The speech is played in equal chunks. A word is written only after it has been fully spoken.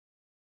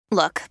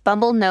Look,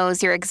 Bumble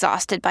knows you're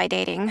exhausted by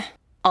dating.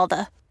 All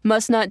the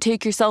must not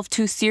take yourself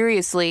too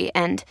seriously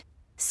and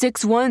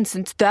 6'1"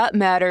 since that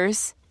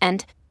matters.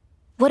 And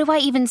what do I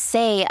even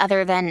say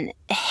other than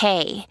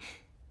hey?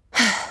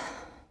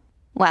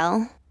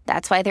 Well,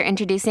 that's why they're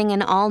introducing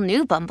an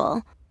all-new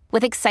Bumble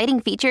with exciting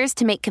features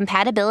to make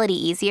compatibility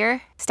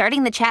easier,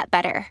 starting the chat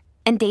better,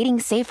 and dating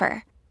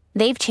safer.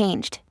 They've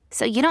changed,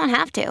 so you don't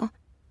have to.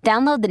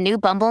 Download the new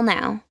Bumble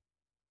now.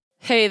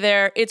 Hey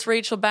there, it's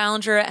Rachel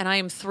Ballinger, and I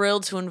am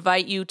thrilled to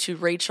invite you to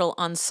Rachel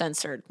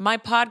Uncensored, my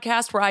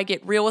podcast where I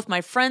get real with my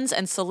friends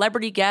and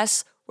celebrity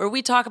guests, where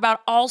we talk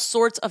about all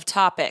sorts of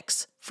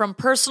topics. From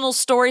personal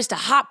stories to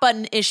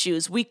hot-button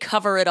issues, we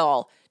cover it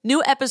all.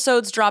 New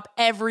episodes drop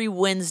every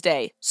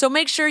Wednesday, so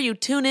make sure you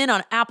tune in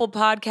on Apple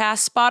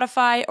Podcasts,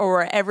 Spotify, or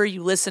wherever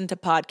you listen to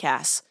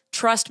podcasts.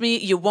 Trust me,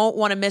 you won't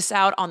want to miss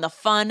out on the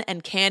fun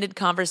and candid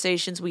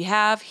conversations we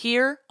have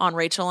here on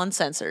Rachel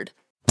Uncensored.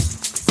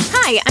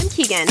 Hi, I'm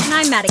Keegan. And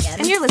I'm Madigan.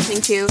 And you're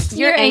listening to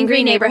Your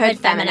Angry Neighborhood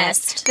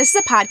Feminist. This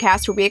is a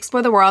podcast where we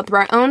explore the world through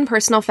our own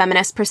personal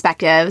feminist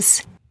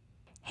perspectives.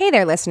 Hey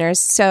there, listeners.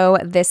 So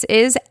this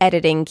is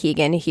Editing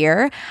Keegan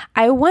here.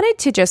 I wanted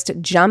to just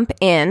jump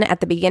in at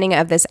the beginning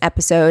of this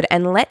episode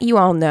and let you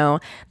all know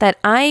that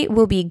I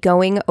will be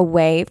going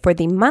away for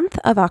the month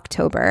of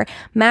October.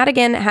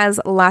 Madigan has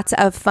lots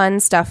of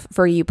fun stuff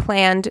for you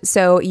planned,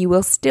 so you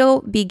will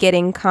still be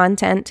getting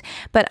content,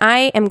 but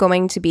I am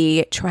going to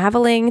be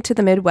traveling to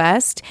the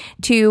Midwest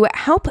to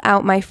help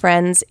out my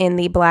friends in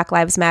the Black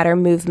Lives Matter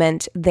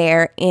movement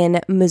there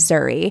in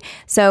Missouri.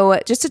 So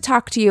just to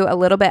talk to you a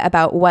little bit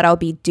about what I'll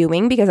be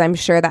doing, because I'm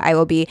sure that I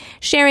will be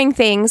sharing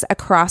things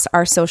across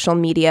our social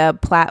media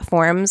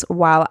platforms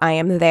while I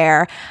am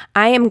there.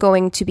 I am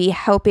going to be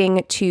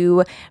helping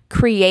to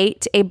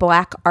create a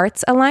Black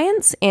Arts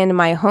Alliance in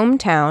my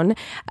hometown,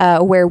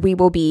 where we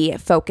will be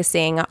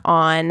focusing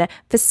on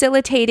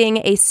facilitating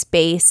a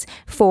space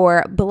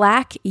for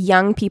Black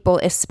young people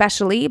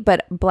especially,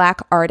 but Black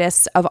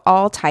artists of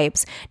all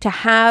types, to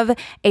have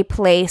a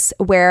place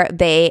where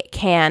they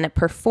can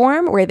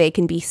perform, where they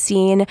can be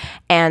seen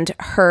and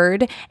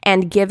heard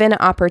and given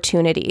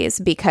opportunities,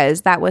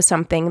 because that was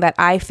something that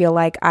I feel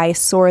like I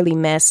sorely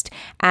missed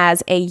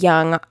as a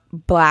young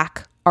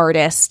Black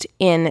artist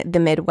in the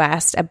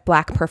Midwest, a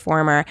Black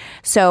performer.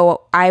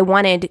 So I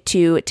wanted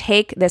to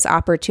take this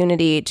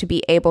opportunity to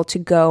be able to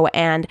go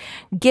and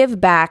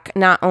give back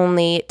not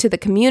only to the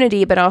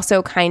community, but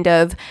also kind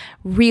of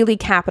really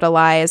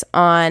capitalize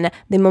on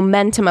the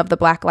momentum of the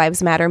Black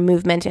Lives Matter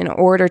movement in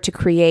order to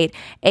create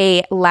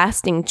a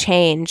lasting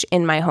change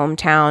in my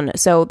hometown.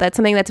 So that's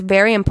something that's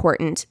very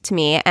important to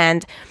me.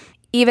 And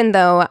even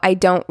though I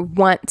don't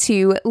want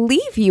to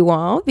leave you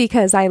all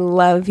because I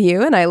love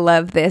you and I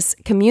love this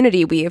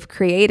community we have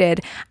created,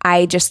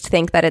 I just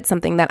think that it's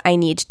something that I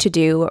need to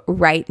do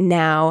right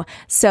now.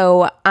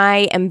 So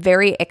I am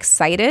very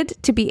excited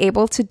to be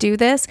able to do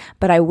this,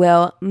 but I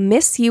will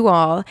miss you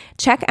all.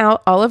 Check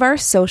out all of our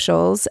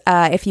socials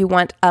if you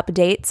want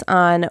updates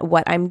on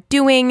what I'm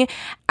doing.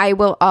 I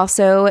will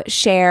also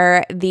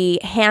share the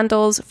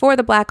handles for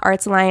the Black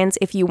Arts Alliance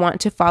if you want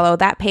to follow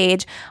that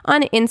page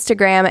on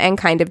Instagram and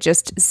kind of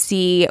just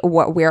see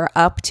what we're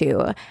up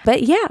to.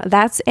 But yeah,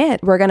 that's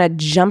it. We're going to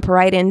jump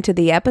right into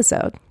the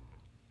episode.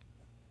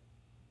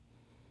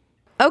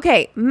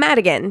 Okay,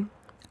 Madigan,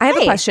 I have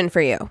a question for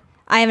you.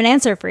 I have an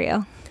answer for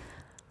you.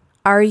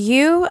 Are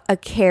you a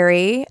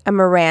Carrie, a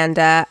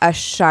Miranda, a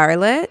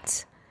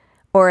Charlotte,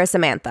 or a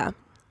Samantha?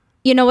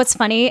 You know what's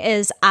funny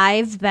is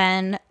I've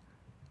been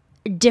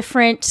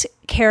different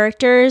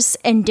characters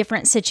in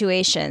different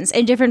situations,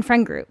 in different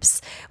friend groups.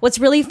 What's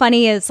really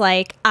funny is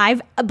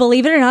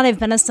believe it or not, I've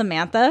been a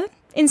Samantha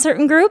in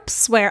certain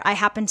groups where I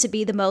happen to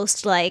be the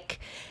most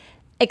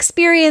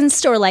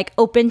experienced or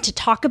open to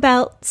talk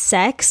about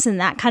sex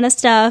and that kind of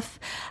stuff.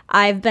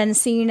 I've been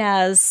seen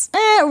as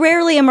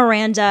rarely a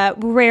Miranda,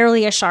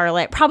 rarely a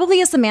Charlotte,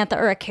 probably a Samantha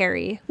or a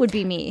Carrie would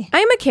be me.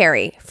 I'm a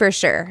Carrie for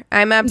sure.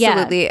 I'm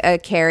absolutely a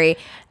Carrie.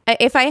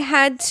 If I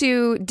had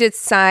to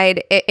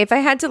decide, if I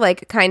had to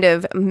kind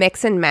of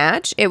mix and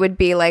match, it would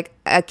be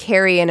a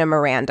Carrie and a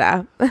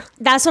Miranda.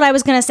 That's what I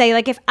was going to say.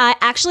 If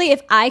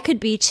I could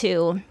be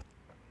two,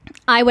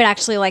 I would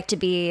actually like to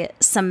be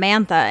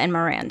Samantha and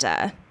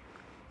Miranda.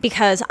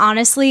 Because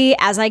honestly,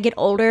 as I get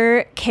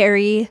older,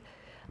 Carrie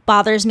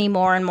bothers me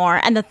more and more.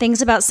 And the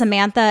things about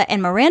Samantha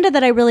and Miranda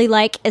that I really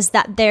like is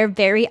that they're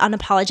very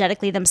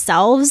unapologetically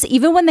themselves,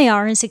 even when they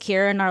are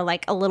insecure and are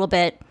a little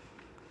bit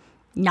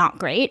not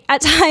great at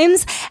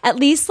times. At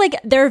least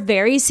they're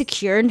very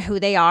secure in who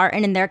they are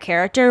and in their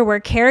character, where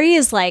Carrie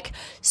is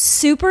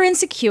super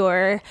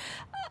insecure,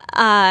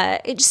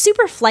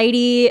 super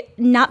flighty,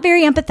 not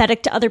very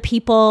empathetic to other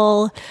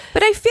people.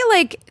 But I feel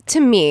to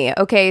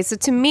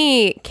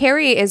me,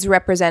 Carrie is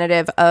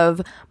representative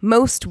of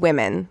most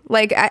women.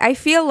 I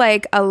feel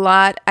a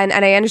lot, and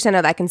I understand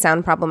how that can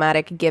sound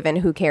problematic given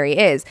who Carrie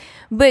is,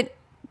 but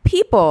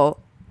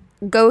people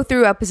go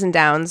through ups and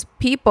downs.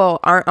 People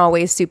aren't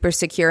always super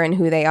secure in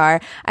who they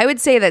are. I would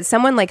say that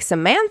someone like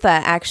Samantha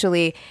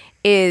actually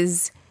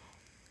is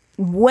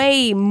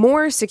way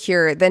more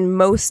secure than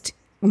most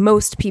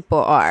people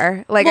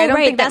are. Like, Well, I don't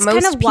right, think that that's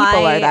most kind of people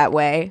why- are that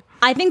way.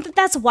 I think that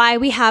that's why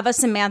we have a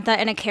Samantha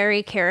and a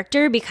Carrie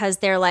character, because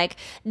they're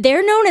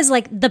known as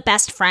like the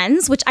best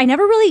friends, which I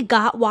never really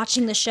got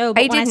watching the show.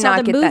 But I when I did saw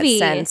not the get movie,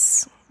 that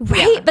sense.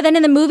 right? But then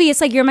in the movie,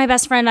 it's like, you're my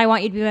best friend, I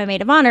want you to be my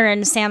maid of honor,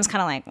 and Sam's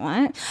kind of like,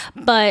 what?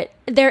 But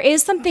there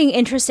is something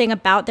interesting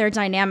about their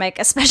dynamic,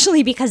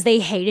 especially because they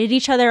hated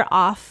each other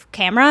off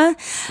camera.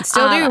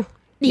 Still do.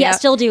 Yeah,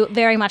 still do,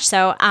 very much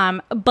so.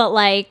 But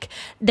like,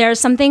 there's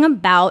something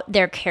about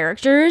their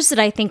characters that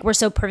I think were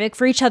so perfect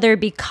for each other,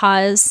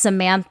 because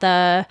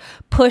Samantha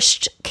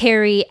pushed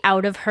Carrie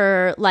out of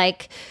her,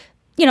 like,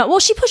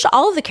 she pushed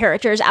all of the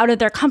characters out of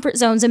their comfort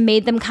zones and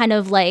made them kind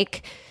of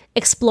like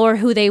explore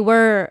who they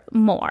were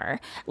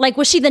more. Like,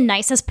 was she the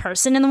nicest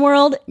person in the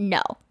world?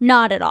 No,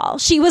 not at all.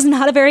 She was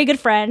not a very good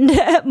friend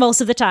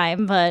most of the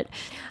time, but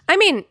I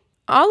mean,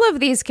 all of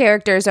these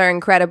characters are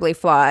incredibly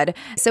flawed.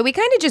 So we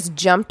kind of just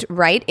jumped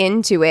right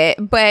into it.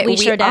 But we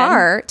sure did.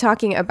 are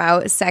talking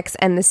about Sex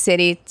and the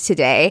City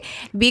today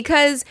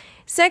because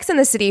Sex and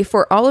the City,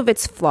 for all of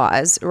its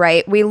flaws,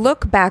 right? We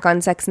look back on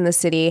Sex and the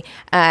City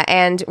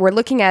and we're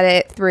looking at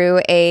it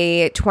through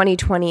a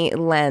 2020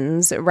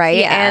 lens, right?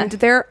 Yeah. And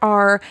there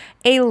are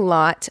a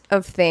lot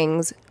of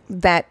things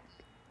that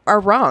are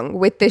wrong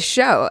with this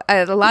show.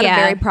 A lot of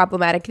very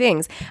problematic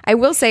things. I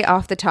will say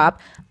off the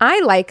top, I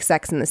like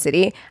Sex and the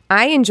City.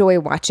 I enjoy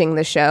watching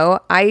the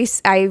show.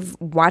 I've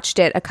watched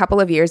it a couple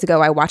of years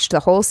ago. I watched the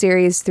whole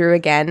series through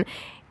again.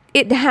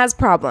 It has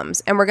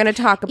problems, and we're going to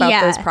talk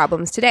about those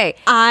problems today.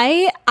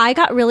 I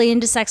got really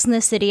into Sex and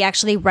the City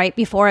actually right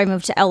before I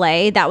moved to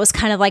LA. That was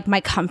kind of like my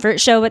comfort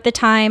show at the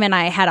time, and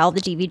I had all the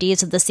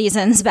DVDs of the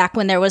seasons back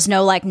when there was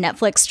no like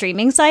Netflix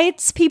streaming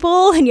sites,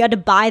 people, and you had to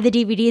buy the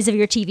DVDs of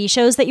your TV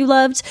shows that you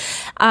loved.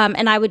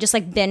 And I would just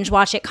like binge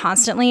watch it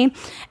constantly,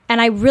 and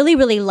I really,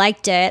 really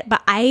liked it,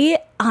 but I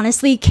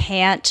honestly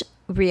can't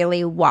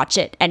really watch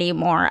it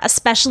anymore,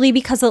 especially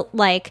because of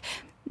like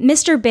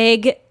Mr.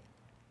 Big.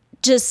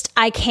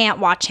 I can't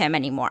watch him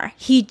anymore.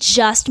 He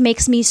just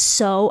makes me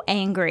so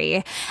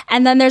angry.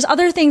 And then there's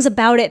other things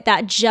about it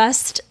that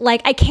just,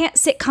 like, I can't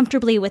sit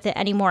comfortably with it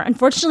anymore.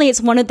 Unfortunately,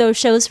 it's one of those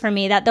shows for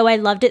me that though I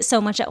loved it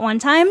so much at one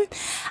time,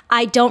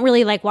 I don't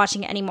really like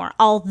watching it anymore.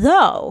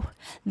 Although,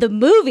 the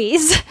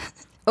movies...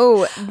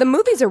 Oh, the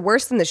movies are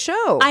worse than the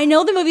show. I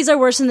know the movies are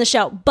worse than the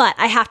show, but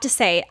I have to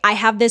say, I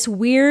have this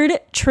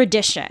weird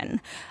tradition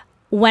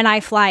when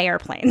I fly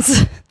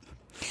airplanes.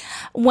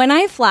 When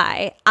I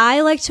fly,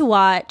 I like to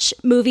watch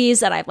movies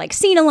that I've like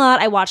seen a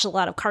lot. I watch a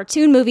lot of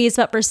cartoon movies,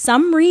 but for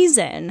some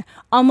reason,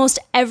 almost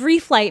every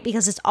flight,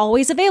 because it's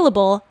always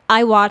available,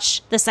 I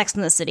watch the Sex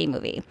and the City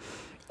movie.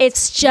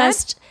 It's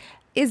just...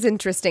 is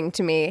interesting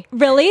to me.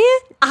 Really?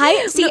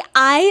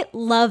 I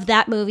love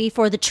that movie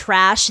for the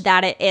trash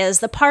that it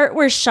is. The part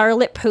where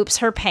Charlotte poops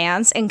her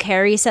pants and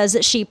Carrie says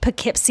that she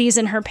Poughkeepsies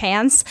in her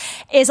pants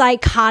is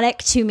iconic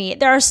to me.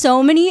 There are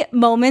so many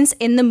moments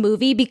in the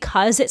movie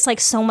because it's like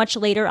so much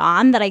later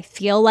on that I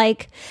feel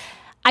like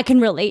I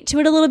can relate to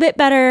it a little bit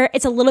better.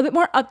 It's a little bit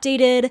more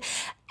updated.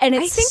 And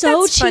it's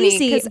so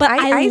cheesy, but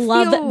I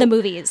love the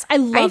movies. I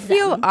love them. I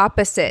feel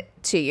opposite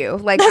to you.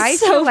 Like, That's I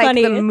so feel like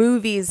funny. the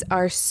movies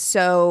are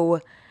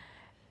so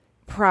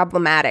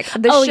problematic.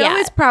 The show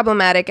is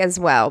problematic as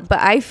well, but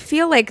I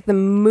feel like the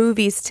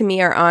movies to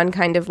me are on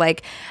kind of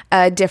like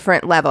a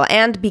different level.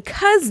 And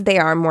because they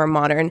are more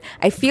modern,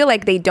 I feel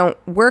like they don't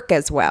work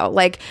as well.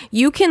 Like,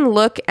 you can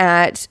look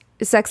at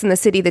Sex and the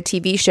City, the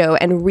TV show,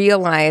 and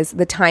realize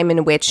the time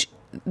in which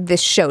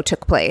this show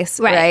took place,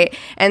 right?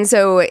 And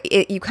so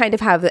you kind of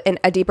have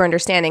a deeper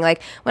understanding.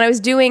 Like, when I was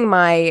doing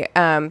my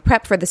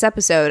prep for this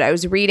episode, I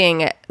was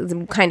reading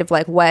kind of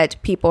like what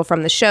people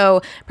from the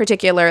show,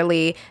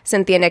 particularly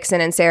Cynthia Nixon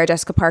and Sarah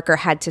Jessica Parker,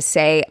 had to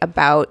say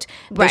about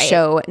the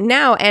show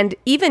now. And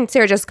even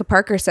Sarah Jessica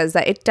Parker says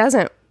that it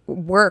doesn't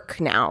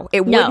work now.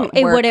 It wouldn't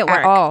work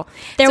at all.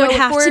 There would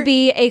have to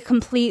be a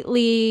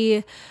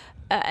completely...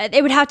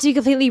 it would have to be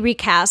completely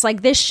recast.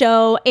 Like, this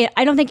show,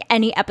 I don't think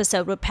any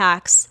episode would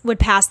pass the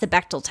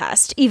Bechdel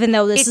test, even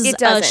though this is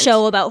a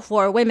show about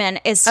 4 women.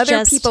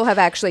 Other people have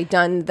actually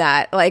done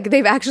that. Like,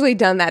 they've actually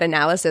done that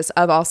analysis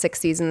of all 6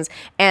 seasons.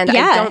 And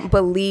I don't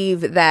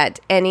believe that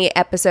any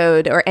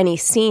episode or any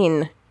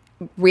scene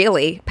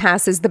really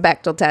passes the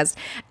Bechdel test.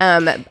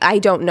 I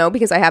don't know,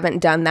 because I haven't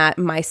done that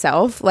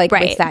myself, like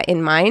with that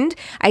in mind.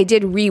 I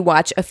did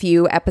rewatch a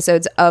few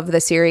episodes of the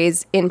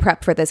series in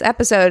prep for this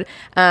episode.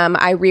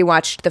 I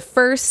rewatched the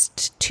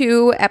first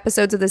 2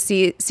 episodes of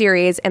the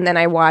series, and then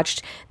I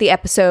watched the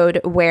episode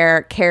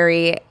where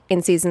Carrie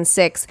in season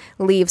 6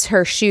 leaves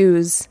her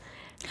shoes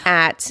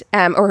at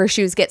or her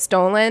shoes get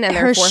stolen, and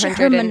they're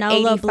 $485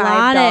 Manolo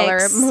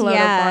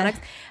Blahniks.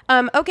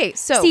 Okay,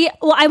 so... See,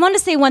 well, I want to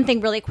say one thing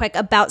really quick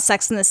about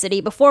Sex and the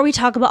City before we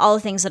talk about all the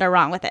things that are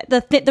wrong with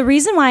it. The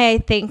reason why I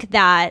think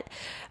that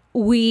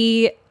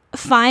we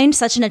find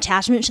such an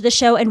attachment to the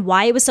show and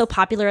why it was so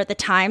popular at the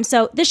time.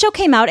 So this show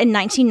came out in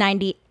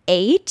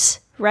 1998,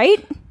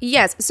 right?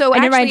 Yes. So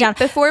actually,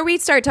 before we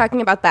start talking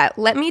about that,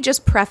 let me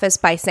just preface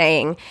by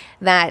saying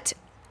that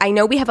I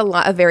know we have a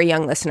lot of very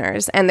young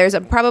listeners, and there's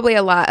probably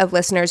a lot of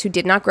listeners who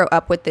did not grow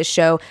up with this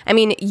show. I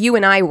mean, you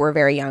and I were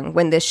very young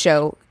when this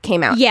show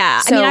came out.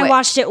 Yeah, So, I mean, I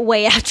watched it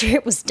way after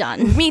it was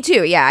done. me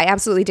too. Yeah, I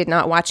absolutely did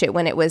not watch it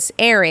when it was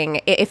airing.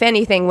 If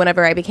anything,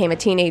 whenever I became a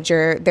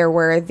teenager, there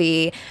were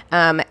the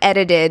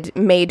edited,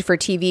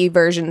 made-for-TV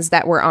versions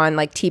that were on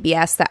like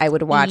TBS that I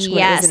would watch when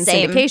it was in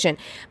same. syndication.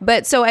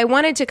 But so I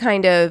wanted to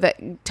kind of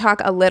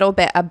talk a little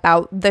bit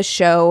about the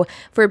show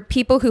for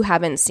people who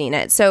haven't seen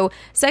it. So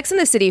Sex and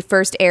the City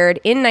first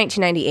aired in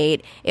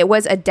 1998. It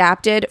was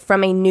adapted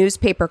from a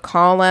newspaper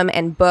column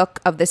and book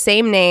of the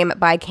same name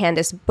by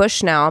Candace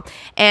Bushnell.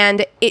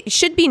 And it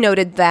should be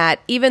noted that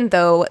even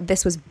though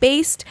this was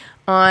based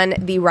on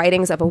the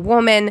writings of a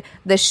woman,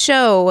 the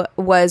show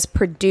was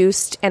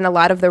produced and a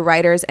lot of the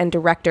writers and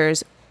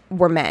directors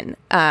were men.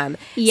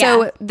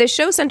 So the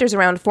show centers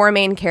around 4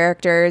 main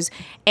characters,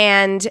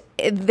 and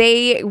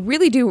they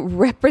really do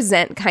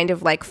represent kind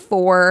of like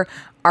 4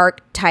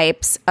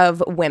 archetypes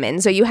of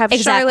women. So you have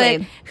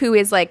Charlotte, who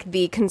is like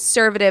the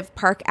conservative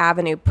Park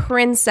Avenue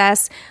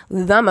princess,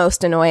 the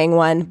most annoying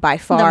one by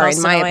far,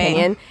 in my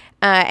opinion.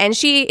 And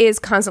she is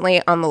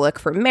constantly on the look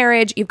for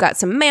marriage. You've got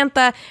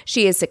Samantha.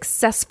 She is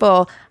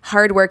successful,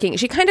 hardworking.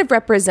 She kind of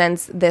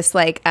represents this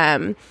like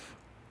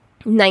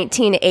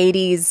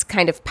 1980s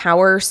kind of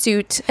power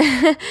suit.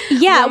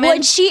 Yeah, well,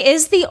 and she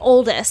is the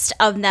oldest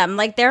of them.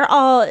 Like, they're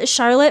all,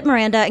 Charlotte,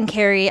 Miranda, and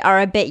Carrie are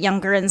a bit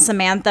younger than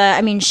Samantha.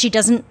 I mean, she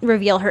doesn't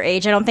reveal her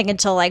age, I don't think,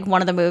 until like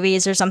one of the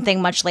movies or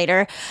something much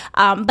later.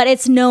 But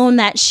it's known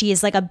that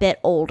she's like a bit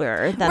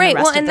older than the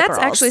rest of the and that's girls.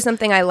 actually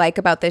something I like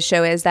about this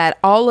show, is that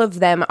all of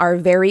them are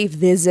very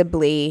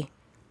visibly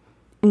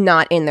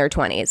not in their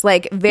 20s,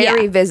 like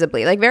very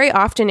visibly. Like very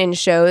often in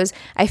shows,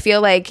 I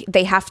feel like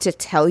they have to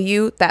tell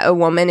you that a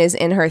woman is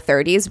in her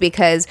 30s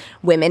because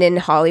women in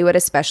Hollywood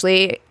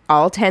especially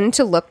all tend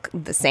to look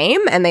the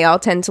same, and they all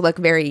tend to look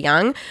very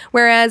young.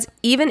 Whereas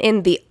even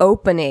in the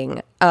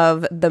opening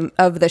of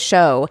the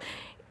show,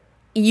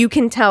 you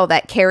can tell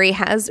that Carrie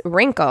has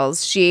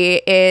wrinkles. She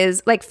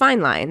is like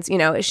fine lines, you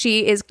know,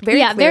 she is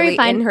very clearly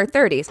in her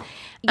 30s.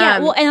 Yeah,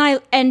 well,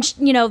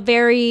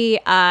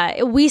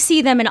 we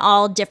see them in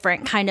all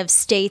different kind of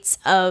states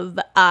of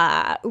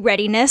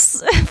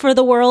readiness for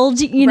the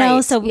world, you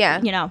know, so,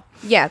 you know.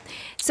 Yeah.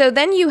 So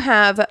then you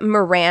have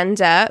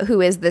Miranda,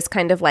 who is this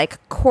kind of like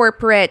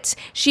corporate,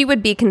 she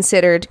would be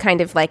considered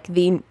kind of like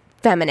the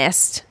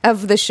feminist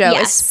of the show,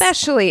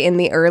 especially in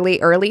the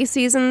early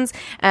seasons.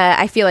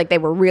 I feel like they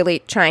were really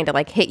trying to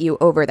like hit you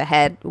over the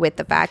head with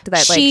the fact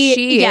that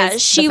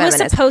she was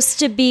supposed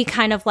to be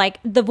kind of like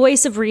the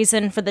voice of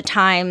reason for the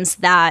times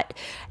that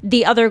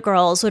the other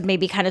girls would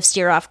maybe kind of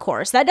steer off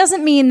course. That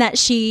doesn't mean that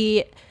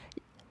she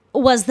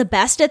was the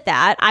best at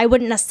that. I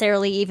wouldn't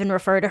necessarily even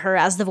refer to her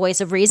as the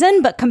voice of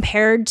reason, but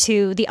compared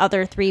to the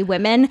other 3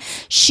 women,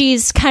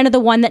 she's kind of the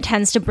one that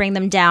tends to bring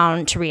them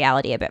down to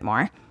reality a bit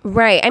more.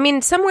 Right. I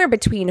mean, somewhere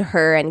between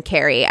her and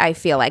Carrie, I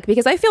feel like,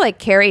 because I feel like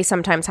Carrie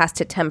sometimes has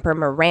to temper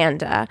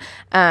Miranda.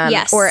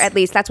 Yes. Or at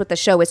least that's what the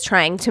show is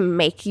trying to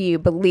make you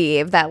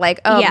believe, that like,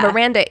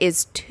 Miranda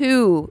is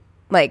too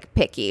like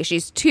picky.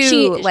 She's too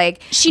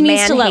she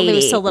needs to let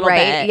loose a little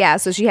bit. Yeah.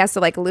 So she has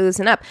to like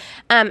loosen up.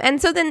 And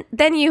so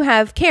then you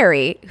have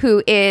Carrie,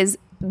 who is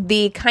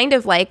the kind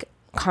of like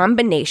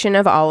combination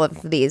of all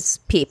of these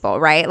people,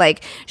 right?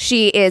 Like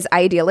she is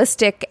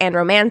idealistic and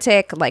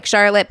romantic like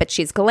Charlotte, but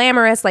she's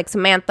glamorous like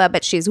Samantha,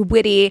 but she's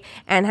witty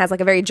and has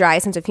like a very dry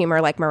sense of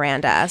humor like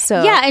Miranda.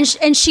 So yeah,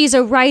 and she's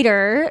a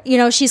writer, you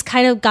know, she's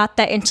kind of got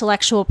that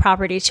intellectual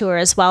property to her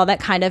as well that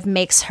kind of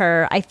makes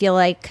her, I feel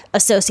like,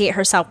 associate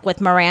herself with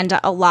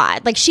Miranda a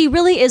lot. Like she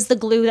really is the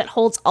glue that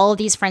holds all of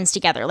these friends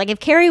together. Like if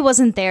Carrie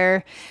wasn't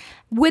there,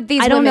 would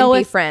these women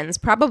be friends?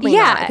 Probably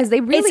not, because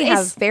they really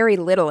have very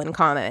little in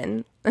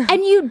common.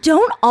 And you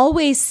don't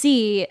always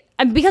see,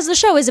 because the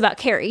show is about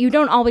Carrie, you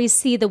don't always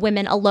see the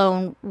women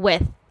alone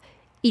with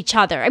each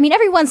other. I mean,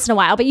 every once in a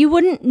while, but you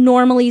wouldn't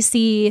normally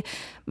see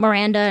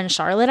Miranda and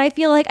Charlotte, I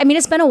feel like. I mean,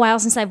 it's been a while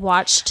since I've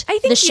watched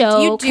the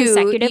show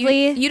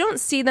consecutively. You don't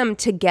see them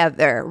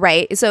together,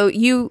 right? So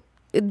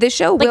the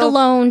show will... Like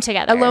alone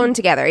together. Alone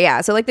together,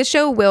 yeah. So like the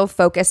show will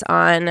focus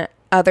on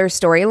other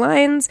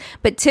storylines,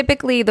 but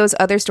typically those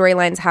other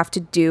storylines have to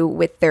do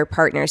with their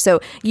partner. So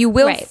you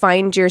will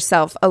find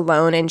yourself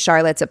alone in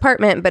Charlotte's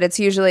apartment, but it's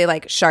usually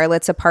like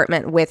Charlotte's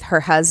apartment with her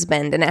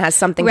husband, and it has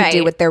something to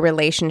do with their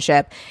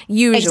relationship.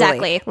 Usually.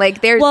 Exactly.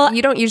 Like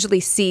you don't usually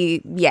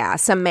see,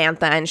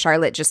 Samantha and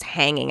Charlotte just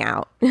hanging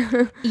out.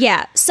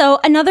 Yeah.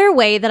 So another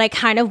way that I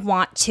kind of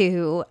want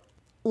to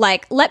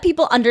like let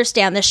people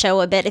understand the show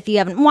a bit if you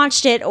haven't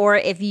watched it or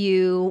if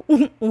you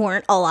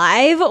weren't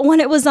alive when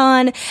it was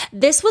on.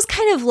 This was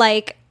kind of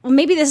like,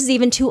 maybe this is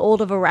even too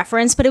old of a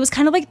reference, but it was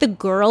kind of like the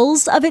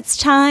Girls of its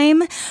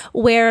time,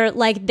 where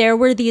like there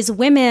were these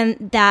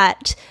women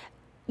that,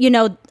 you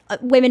know,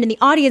 women in the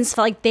audience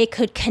felt like they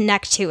could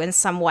connect to in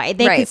some way.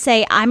 They Right. could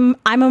say, I'm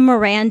a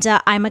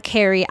Miranda, I'm a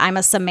Carrie, I'm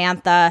a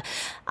Samantha,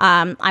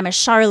 I'm a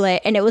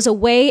Charlotte. And it was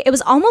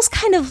almost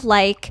kind of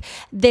like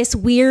this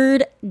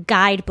weird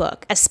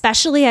guidebook,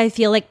 especially I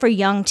feel like for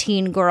young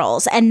teen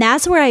girls. And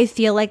that's where I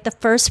feel like the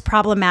first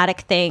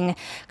problematic thing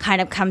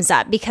kind of comes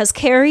up, because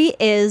Carrie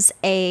is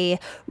a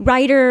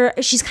writer.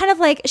 She's kind of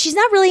like, she's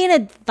not really an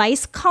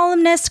advice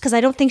columnist, because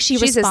I don't think she's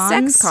She's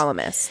responds. a sex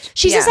columnist.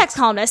 She's Yeah. a sex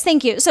columnist.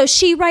 Thank you. So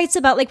she writes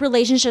about like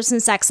relationships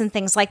and sex and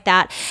things like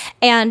that.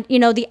 And, you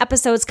know, the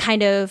episodes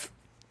kind of,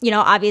 you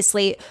know,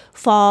 obviously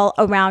fall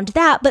around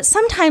that. But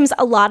sometimes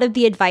a lot of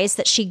the advice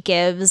that she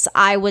gives,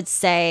 I would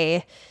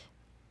say,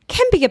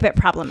 can be a bit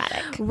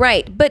problematic.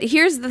 Right. But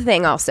here's the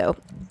thing also.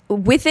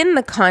 Within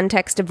the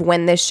context of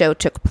when this show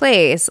took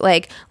place,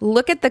 like,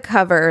 look at the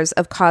covers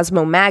of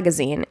Cosmo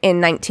magazine in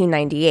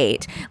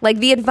 1998. Like,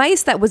 the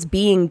advice that was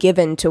being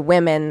given to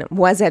women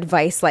was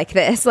advice like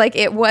this. Like,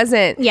 it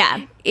wasn't...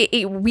 Yeah.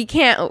 We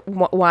can't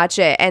watch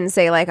it and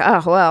say like,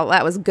 oh, well,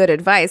 that was good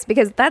advice,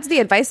 because that's the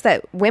advice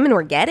that women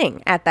were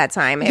getting at that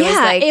time. It was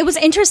like, it was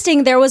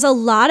interesting. There was a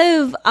lot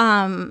of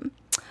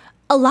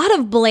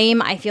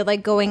blame, I feel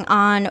like, going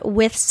on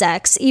with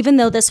sex, even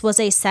though this was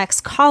a sex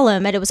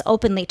column and it was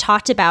openly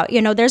talked about.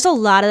 You know, there's a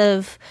lot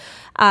of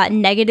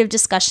negative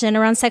discussion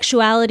around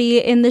sexuality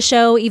in the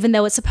show, even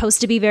though it's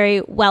supposed to be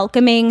very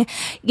welcoming.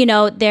 You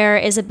know, there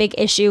is a big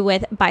issue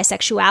with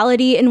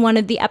bisexuality in one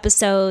of the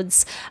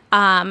episodes.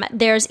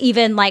 There's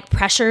even like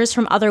pressures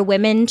from other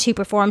women to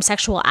perform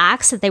sexual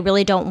acts that they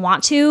really don't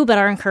want to, but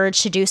are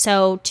encouraged to do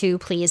so to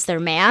please their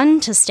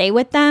man, to stay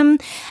with them.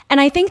 And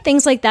I think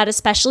things like that,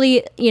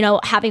 especially, you know,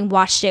 having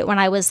watched it when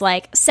I was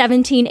like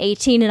 17,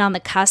 18 and on the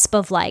cusp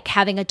of like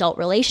having adult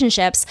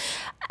relationships,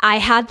 I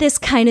had this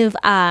kind of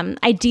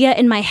idea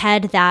in my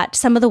head that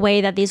some of the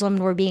way that these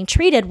women were being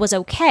treated was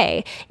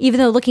okay, even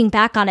though looking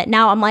back on it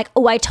now, I'm like,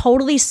 oh, I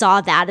totally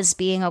saw that as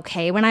being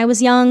okay when I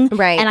was young.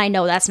 Right. And I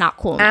know that's not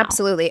cool now.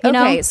 Absolutely. You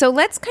know? Okay, so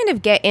let's kind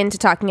of get into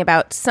talking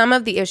about some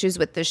of the issues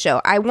with the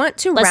show. I want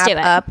to Let's do wrap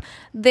it. up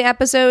the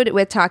episode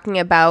with talking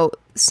about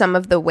some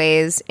of the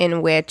ways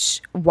in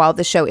which, while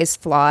the show is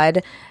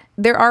flawed,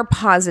 there are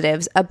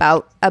positives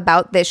about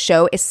this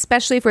show,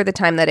 especially for the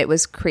time that it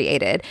was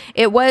created.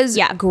 It was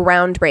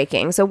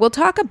groundbreaking. So we'll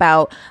talk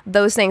about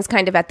those things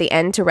kind of at the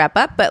end to wrap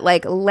up, but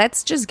like,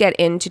 let's just get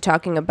into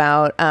talking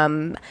about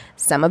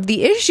some of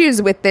the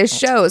issues with this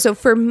show. So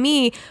for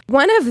me,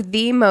 one of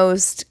the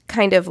most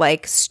kind of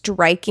like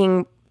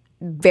striking,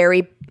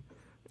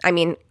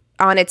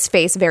 on its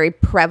face, very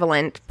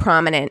prevalent,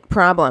 prominent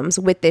problems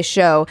with this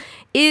show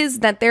is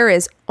that there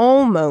is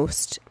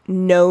almost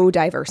no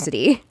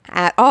diversity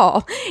at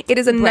all. It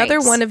is another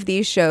Right. one of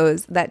these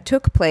shows that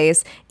took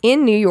place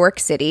in New York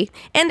City.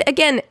 And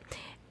again,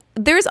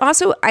 there's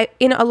also,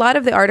 in a lot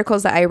of the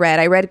articles that I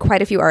read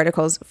quite a few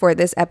articles for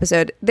this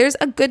episode, there's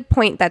a good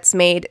point that's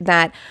made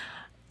that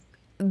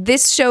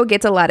this show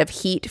gets a lot of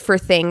heat for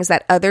things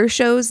that other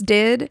shows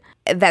did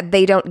that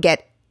they don't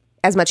get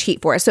as much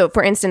heat for. So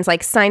for instance,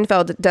 like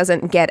Seinfeld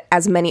doesn't get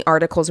as many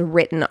articles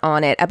written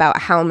on it about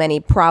how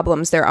many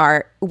problems there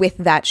are with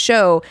that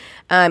show,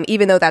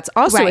 even though that's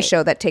also a Right.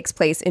 show that takes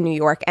place in New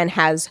York and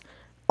has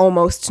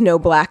almost no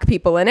black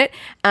people in it,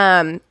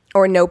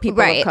 or no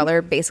people Right. of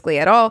color basically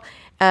at all.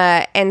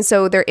 And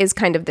so there is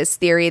kind of this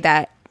theory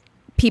that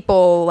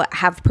people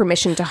have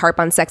permission to harp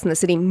on Sex and the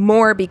City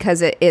more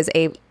because it is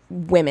a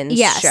women's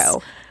Yes.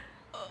 show.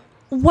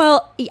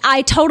 Well,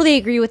 I totally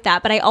agree with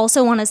that, but I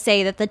also want to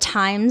say that the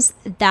times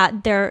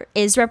that there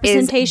is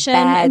representation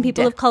bad. and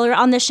people of color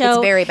on the show,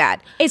 It's very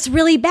bad. It's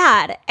really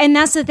bad. And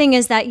that's the thing,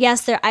 is that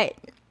yes,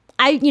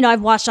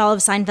 I've watched all of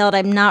Seinfeld.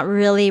 I'm not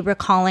really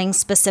recalling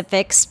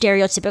specific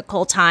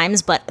stereotypical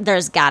times, but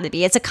there's got to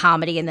be. It's a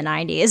comedy in the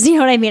 90s. You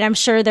know what I mean? I'm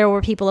sure there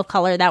were people of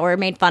color that were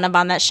made fun of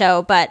on that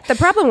show, but The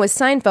problem with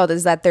Seinfeld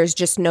is that there's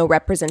just no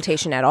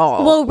representation at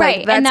all. well, Like,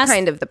 right. that's, and that's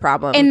kind of the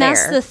problem And there.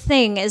 that's the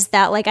thing, is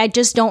that like I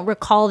just don't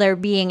recall there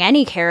being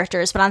any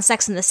characters, but on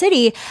Sex and the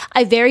City,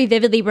 I very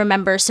vividly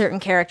remember certain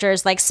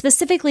characters, like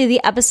specifically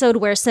the episode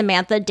where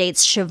Samantha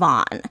dates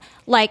Siobhan.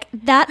 Like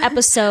that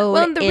episode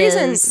Well,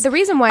 the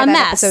reason why a that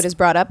mess. episode is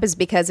brought up is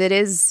because it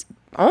is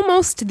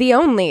almost the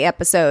only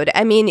episode.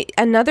 I mean,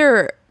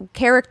 another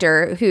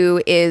character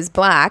who is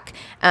black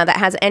that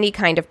has any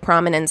kind of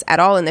prominence at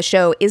all in the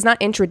show is not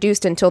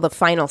introduced until the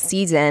final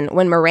season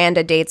when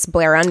Miranda dates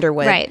Blair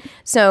Underwood. Right.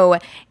 So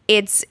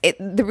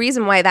the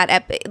reason why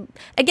that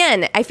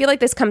again, I feel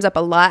like this comes up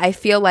a lot. I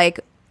feel like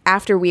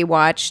after we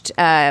watched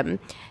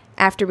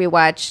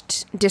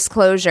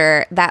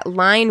Disclosure, that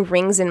line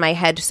rings in my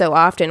head so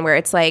often where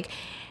it's like,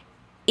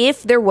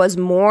 if there was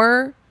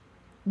more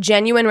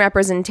genuine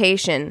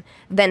representation,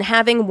 then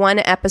having one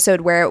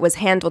episode where it was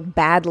handled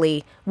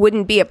badly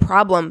wouldn't be a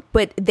problem,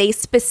 but they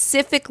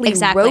specifically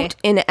Exactly. wrote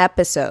an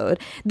episode.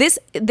 This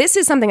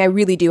is something I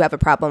really do have a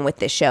problem with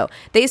this show.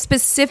 They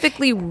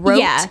specifically wrote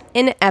Yeah.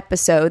 an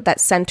episode that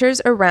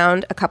centers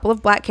around a couple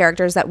of black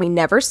characters that we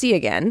never see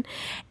again,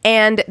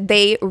 and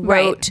they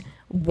wrote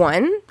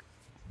one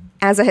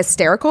as a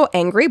hysterical,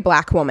 angry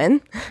black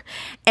woman.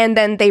 And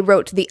then they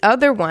wrote the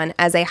other one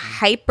as a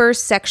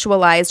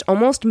hyper-sexualized,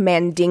 almost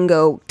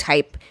Mandingo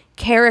type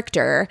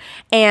character.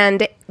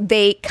 And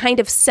they kind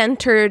of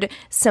centered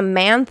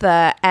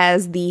Samantha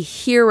as the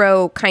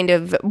hero, kind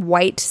of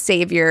white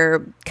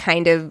savior,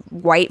 kind of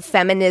white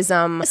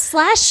feminism.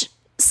 Slash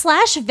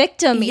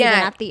victim even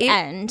at the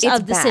end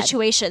of the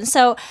situation.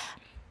 So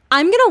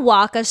I'm going to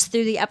walk us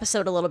through the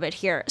episode a little bit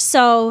here.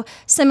 So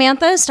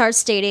Samantha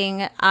starts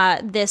dating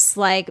this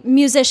like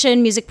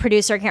musician, music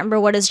producer, I can't remember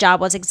what his job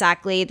was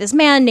exactly, this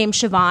man named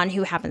Siobhan,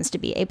 who happens to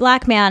be a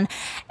black man.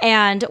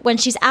 And when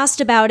she's asked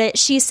about it,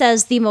 she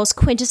says the most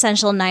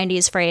quintessential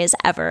 90s phrase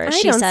ever.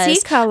 She says,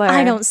 see color.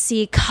 I don't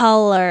see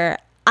color.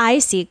 I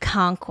see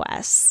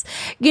conquests,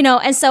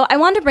 and so I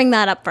wanted to bring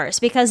that up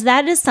first because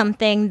that is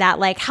something that,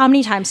 like, how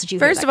many times did you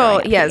hear First that of all,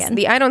 growing up, yes, Megan?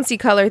 the I don't see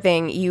color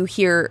thing you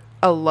hear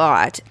a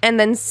lot. And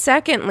then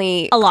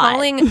secondly, A lot.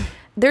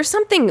 There's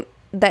something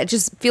that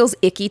just feels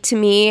icky to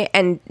me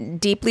and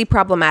deeply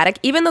problematic,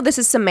 even though this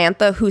is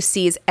Samantha who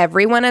sees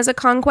everyone as a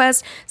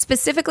conquest,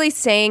 specifically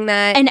saying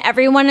that. And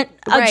everyone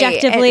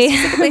objectively. And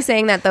specifically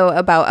saying that, though,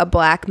 about a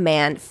black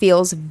man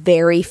feels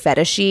very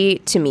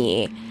fetishy to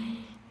me.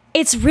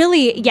 It's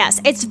really,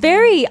 yes, it's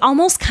very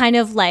almost kind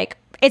of like,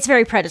 it's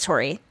very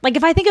predatory. Like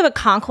if I think of a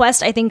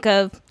conquest, I think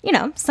of,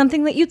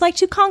 something that you'd like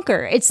to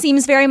conquer. It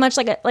seems very much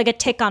like a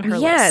tick on her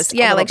list. Yes,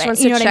 yeah, like she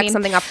wants to check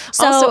something off.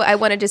 So, also, I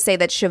wanted to say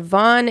that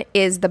Siobhan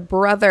is the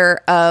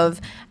brother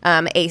of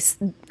a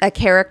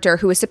character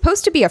who is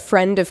supposed to be a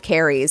friend of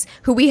Carrie's,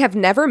 who we have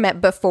never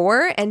met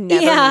before and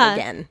never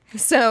meet again.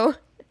 So...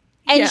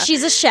 And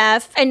she's a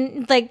chef,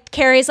 and like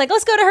Carrie's like,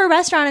 let's go to her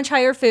restaurant and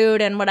try her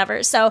food and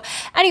whatever. So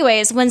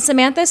anyways, when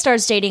Samantha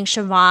starts dating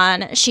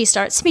Siobhan, she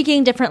starts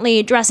speaking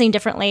differently, dressing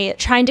differently,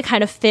 trying to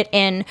kind of fit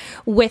in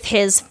with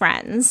his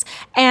friends.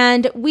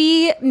 And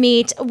we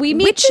meet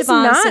Which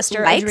Siobhan's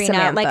sister, like Adrina,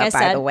 Samantha, like I said.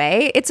 by the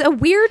way. It's a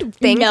weird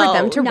thing for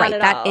them to write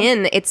that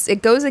in.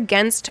 It goes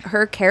against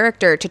her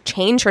character to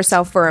change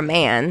herself for a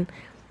man.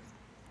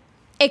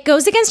 It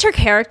goes against her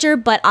character,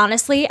 but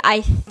honestly,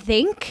 I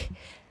think...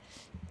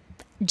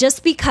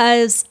 just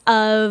because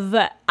of,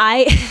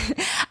 I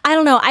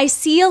don't know, I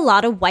see a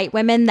lot of white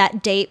women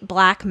that date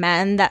black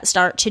men that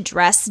start to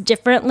dress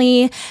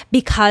differently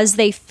because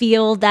they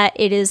feel that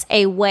it is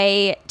a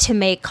way to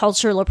make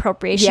cultural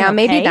appropriation. Yeah, okay.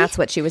 Maybe that's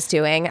what she was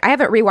doing. I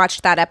haven't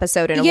rewatched that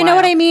episode in a while. You know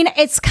what I mean?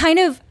 It's kind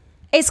of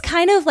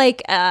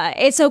like,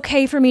 it's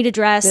okay for me to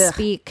dress,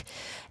 speak,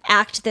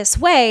 act this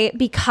way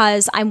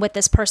because I'm with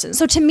this person.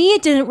 So to me,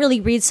 it didn't really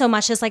read so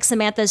much as like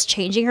Samantha's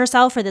changing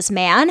herself for this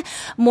man,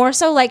 more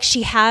so like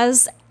she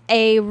has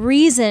a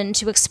reason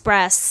to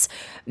express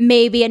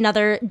maybe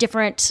another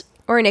different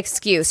or an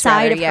excuse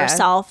side of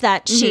herself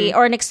that she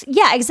or an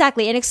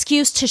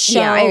excuse to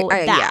show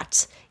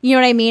that. You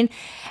know what I mean?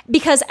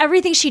 Because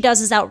everything she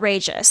does is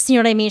outrageous. You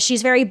know what I mean?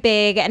 She's very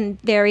big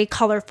and very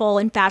colorful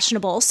and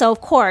fashionable. So,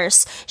 of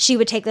course, she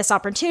would take this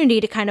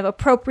opportunity to kind of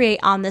appropriate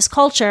on this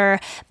culture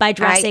by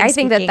dressing, I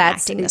think speaking,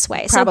 that's acting this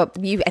way.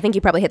 I think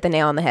you probably hit the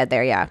nail on the head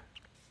there, yeah.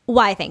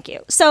 Why, thank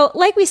you. So,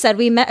 like we said,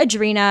 we met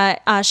Adrina,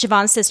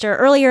 Siobhan's sister,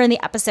 earlier in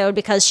the episode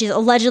because she's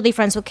allegedly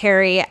friends with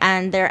Carrie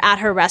and they're at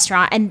her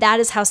restaurant. And that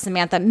is how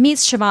Samantha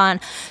meets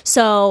Siobhan.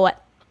 So,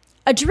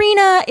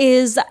 Adrina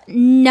is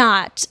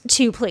not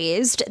too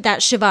pleased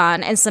that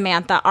Siobhan and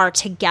Samantha are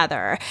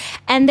together.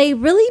 And they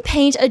really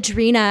paint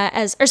Adina.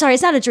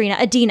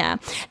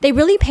 They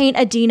really paint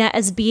Adina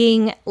as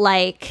being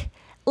like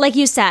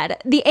you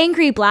said, the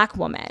angry black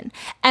woman.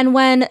 And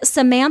when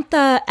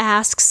Samantha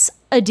asks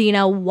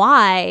Adina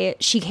why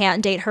she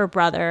can't date her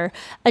brother,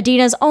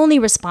 Adina's only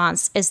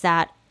response is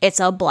that it's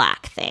a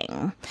black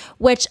thing,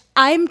 which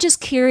I'm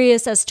just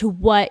curious as to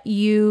what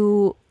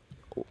you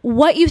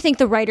think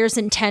the writer's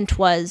intent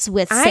was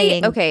with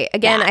saying. Okay,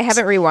 again, that. I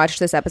haven't rewatched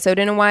this episode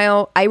in a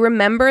while. I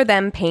remember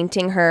them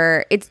painting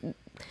her.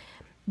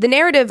 The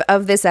narrative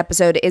of this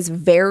episode is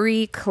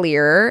very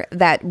clear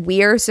that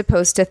we are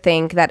supposed to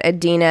think that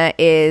Adina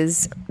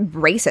is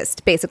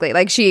racist, basically.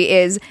 Like she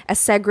is a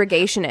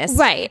segregationist.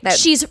 Right.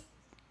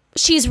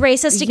 She's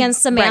racist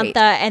against Samantha,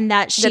 right. And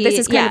that this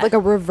is kind of like a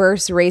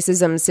reverse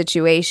racism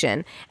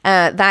situation.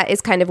 That is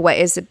kind of what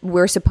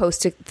we're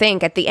supposed to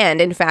think at the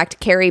end. In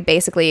fact, Carrie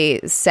basically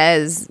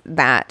says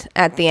that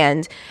at the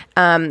end.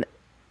 And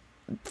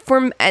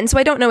so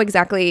I don't know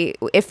exactly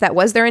if that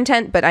was their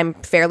intent, but I'm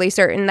fairly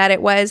certain that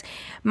it was.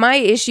 My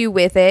issue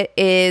with it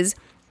is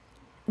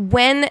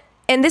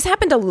and this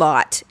happened a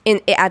lot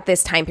at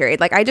this time period.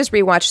 Like I just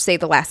rewatched, say,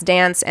 The Last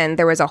Dance, and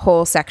there was a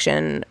whole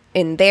section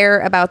in there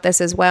about this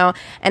as well.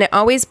 And it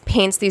always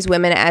paints these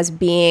women as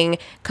being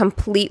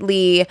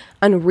completely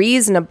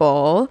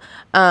unreasonable,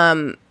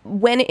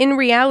 when in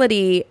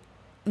reality,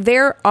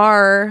 there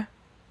are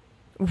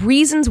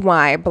reasons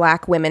why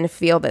black women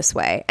feel this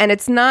way. And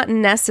it's not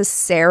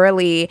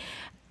necessarily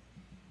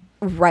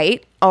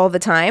right all the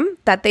time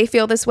that they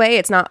feel this way.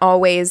 It's not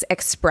always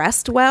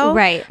expressed well.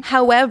 Right.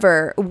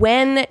 However,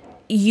 when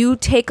you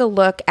take a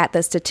look at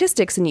the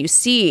statistics and you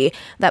see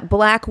that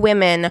Black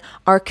women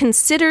are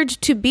considered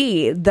to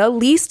be the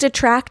least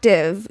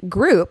attractive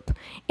group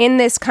in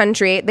this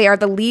country. They are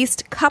the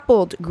least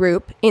coupled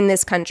group in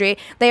this country.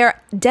 They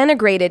are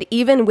denigrated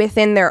even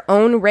within their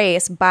own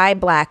race by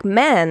Black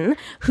men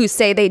who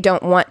say they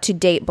don't want to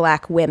date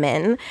Black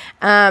women.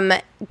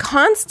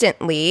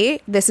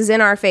 Constantly, this is in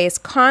our face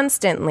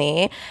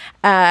constantly.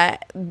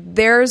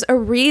 There's a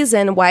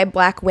reason why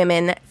Black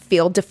women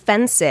feel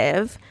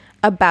defensive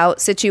about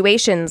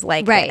situations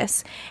like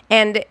this.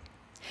 And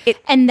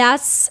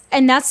that's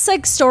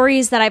like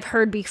stories that I've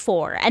heard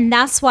before. And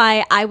that's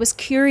why I was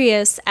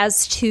curious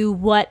as to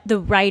what the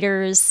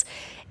writer's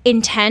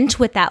intent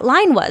with that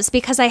line was,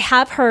 because I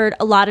have heard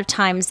a lot of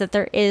times that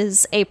there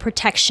is a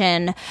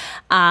protection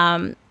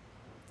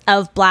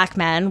of Black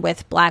men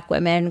with Black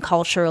women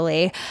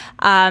culturally.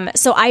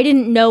 So I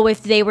didn't know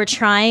if they were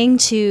trying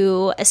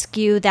to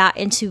eschew that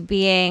into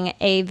being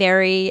a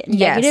very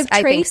negative trait,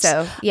 I think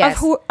so.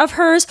 Yes. of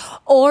hers,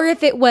 or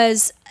if it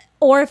was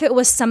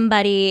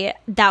somebody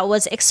that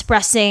was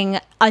expressing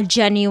a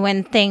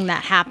genuine thing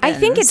that happened. I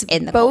think it's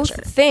in the both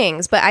culture.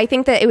 Things, but I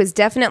think that it was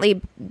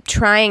definitely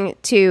trying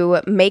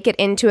to make it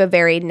into a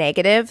very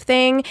negative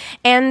thing.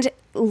 And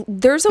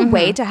there's a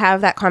way to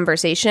have that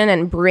conversation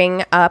and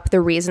bring up the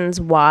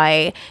reasons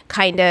why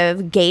kind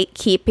of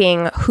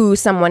gatekeeping who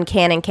someone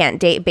can and can't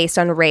date based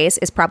on race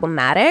is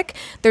problematic.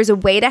 There's a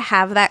way to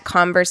have that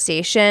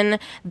conversation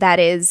that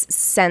is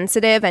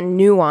sensitive and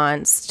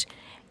nuanced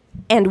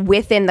and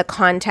within the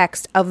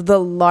context of the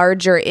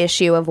larger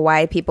issue of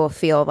why people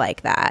feel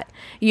like that.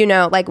 You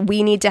know, like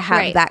we need to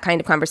have that kind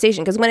of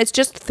conversation, because when it's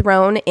just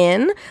thrown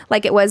in,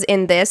 like it was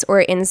in this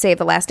or in Save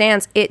the Last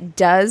Dance, it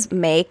does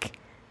make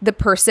the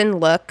person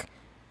look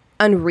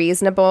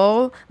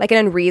unreasonable, like an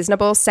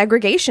unreasonable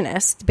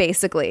segregationist,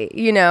 basically,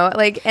 you know,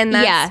 like, and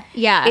that's,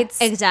 it's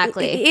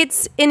exactly,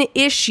 it's an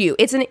issue.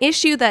 It's an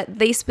issue that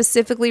they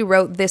specifically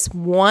wrote this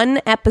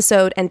one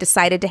episode and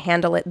decided to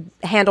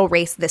handle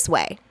race this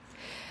way.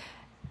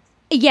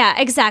 Yeah,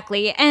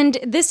 exactly. And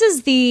this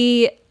is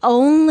the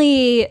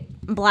only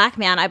Black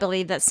man, I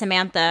believe, that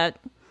Samantha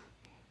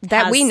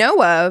that we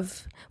know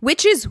of.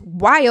 Which is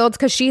wild,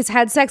 because she's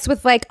had sex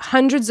with like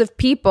hundreds of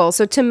people.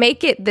 So to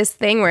make it this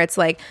thing where it's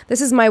like, this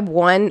is my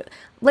one,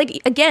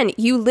 like, again,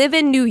 you live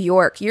in New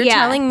York. You're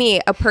telling me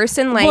a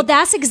person like, well,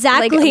 that's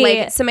exactly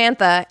like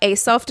Samantha, a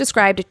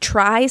self-described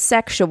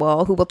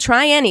trisexual who will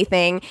try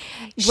anything.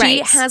 She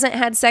hasn't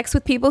had sex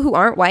with people who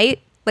aren't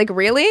white. Like,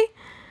 really?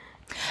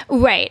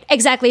 Right,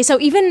 exactly. So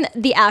even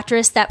the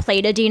actress that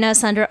played Adina,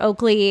 Sandra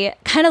Oakley,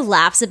 kind of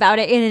laughs about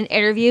it in an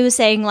interview,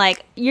 saying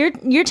like,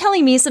 "You're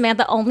telling me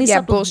Samantha only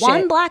slept with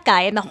one Black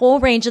guy in the whole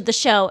range of the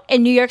show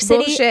in New York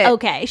City? Bullshit.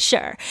 Okay,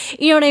 sure."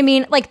 You know what I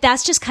mean? Like,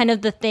 that's just kind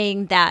of the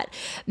thing that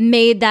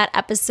made that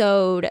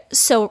episode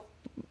so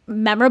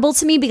memorable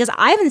to me, because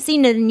I haven't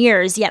seen it in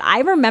years, yet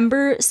I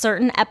remember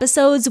certain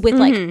episodes with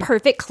like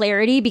perfect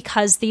clarity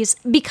because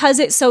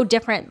it's so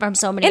different from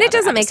so many, and it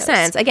doesn't make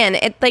sense. Again,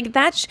 it like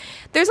that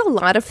there's a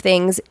lot of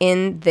things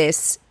in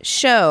this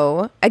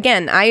show.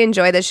 Again, I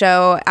enjoy the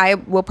show. I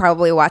will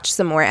probably watch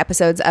some more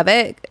episodes of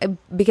it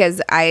because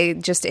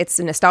it's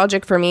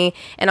nostalgic for me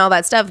and all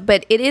that stuff,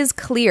 but it is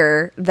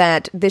clear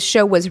that this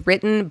show was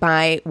written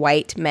by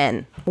white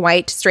men,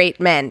 white straight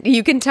men.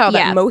 You can tell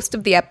that most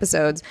of the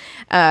episodes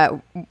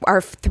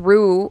are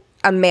through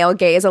a male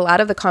gaze. A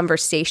lot of the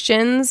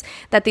conversations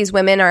that these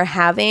women are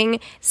having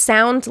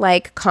sound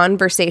like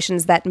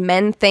conversations that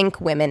men think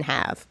women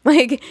have.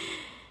 Like,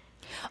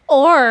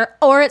 or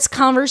it's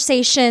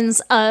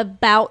conversations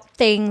about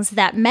things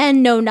that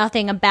men know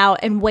nothing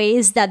about in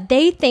ways that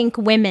they think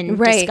women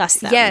discuss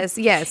them. Yes.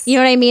 You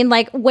know what I mean?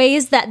 Like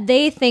ways that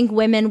they think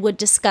women would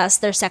discuss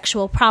their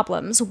sexual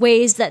problems,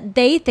 ways that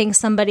they think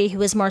somebody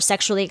who is more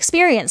sexually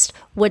experienced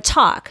would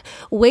talk,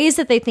 ways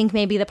that they think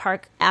maybe the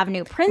Park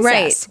Avenue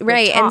princess would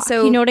talk. And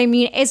so, you know what I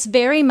mean? It's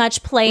very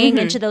much playing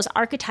into those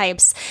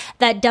archetypes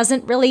that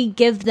doesn't really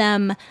give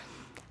them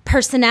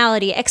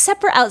personality,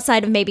 except for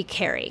outside of maybe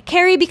Carrie,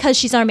 because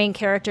she's our main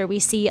character. We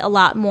see a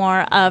lot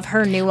more of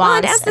her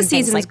nuance. And as the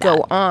seasons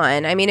go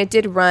on, I mean, it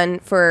did run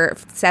for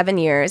 7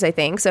 years, I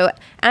think. So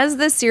as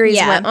the series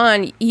went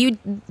on, you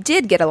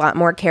did get a lot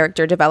more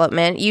character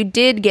development. You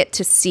did get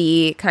to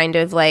see kind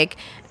of like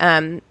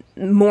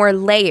more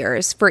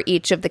layers for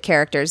each of the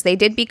characters. They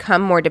did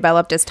become more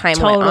developed as time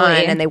went on,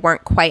 and they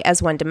weren't quite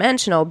as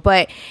one-dimensional.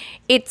 But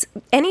it's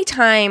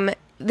anytime.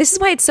 This is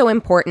why it's so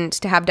important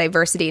to have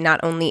diversity,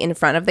 not only in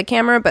front of the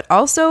camera, but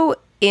also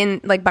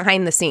in like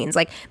behind the scenes.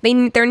 Like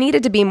there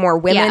needed to be more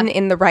women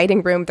in the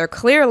writing room. There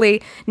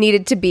clearly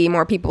needed to be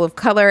more people of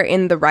color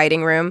in the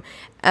writing room.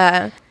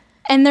 And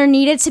there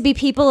needed to be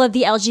people of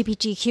the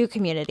LGBTQ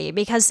community,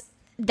 because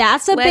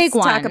that's a big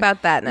one. Let's talk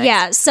about that next.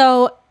 Yeah.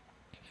 So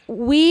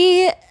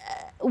we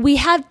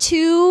have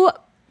two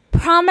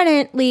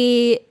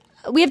prominently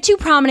two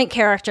prominent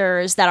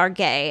characters that are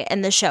gay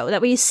in the show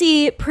that we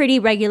see pretty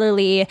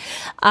regularly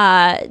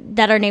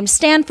that are named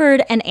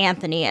Stanford and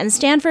Anthony. And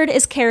Stanford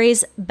is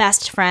Carrie's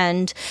best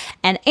friend,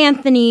 and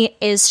Anthony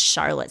is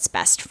Charlotte's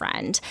best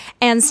friend.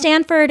 And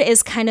Stanford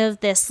is kind of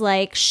this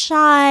like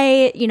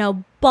shy,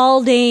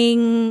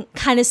 balding,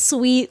 kind of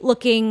sweet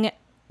looking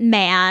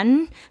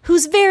man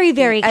who's very,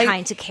 very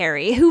kind to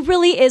Carrie, who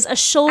really is a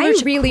shoulder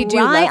to really do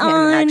cry love him,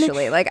 on.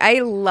 actually. Like,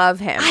 I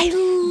love him.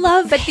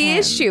 But the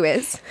issue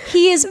is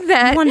he is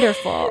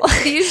wonderful.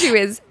 The issue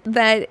is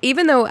that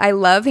even though I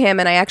love him,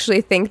 and I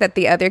actually think that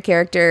the other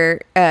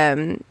character,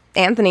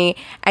 Anthony,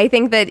 I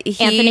think that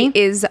he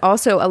is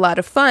also a lot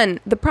of fun.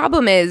 The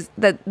problem is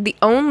that the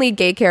only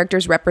gay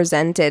characters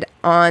represented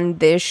on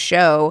this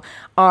show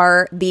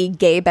are the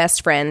gay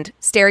best friend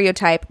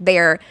stereotype. They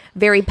are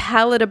very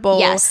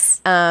palatable,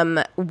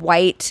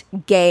 white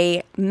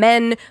gay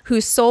men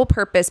whose sole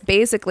purpose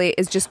basically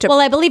is just to... Well,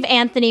 I believe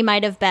Anthony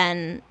might have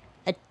been...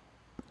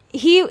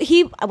 He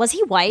was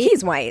he white?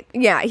 He's white.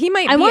 Yeah, he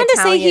might be Italian. I wanted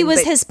to say he was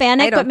but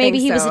Hispanic, but maybe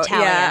he was so.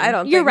 Italian. Yeah, I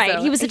don't You're think right.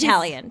 so. He was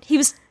Italian. He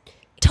was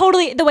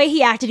totally... The way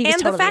he acted, he was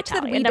totally Italian. And the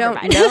fact that we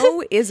don't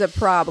know is a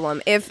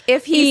problem. If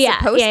he's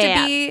supposed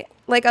to be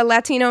like a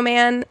Latino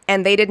man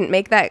and they didn't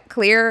make that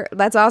clear,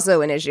 that's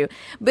also an issue.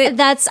 But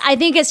I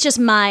think it's just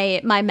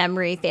my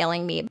memory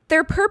failing me.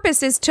 Their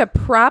purpose is to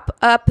prop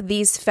up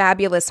these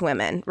fabulous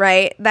women,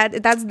 right?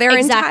 That's their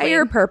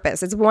entire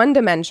purpose. It's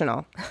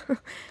one-dimensional.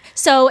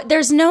 So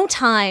there's no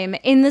time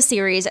in the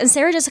series, and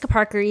Sarah Jessica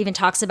Parker even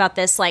talks about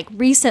this like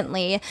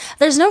recently,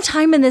 there's no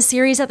time in this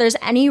series that there's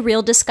any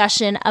real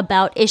discussion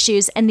about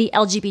issues in the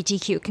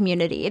LGBTQ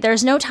community.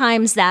 There's no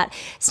times that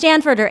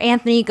Stanford or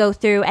Anthony go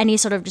through any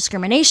sort of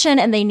discrimination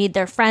and they need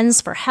their friends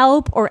for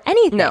help or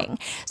anything. No.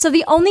 So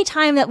the only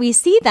time that we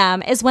see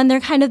them is when they're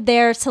kind of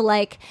there to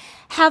like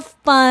have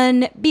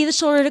fun, be the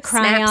shoulder to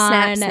cry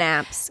on.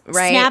 Snaps,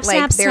 right?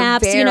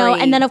 Snaps,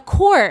 and then of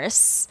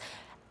course,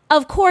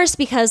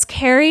 because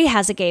Carrie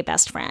has a gay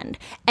best friend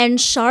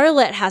and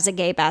Charlotte has a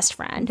gay best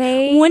friend,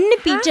 wouldn't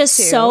it be just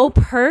so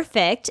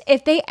perfect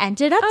if they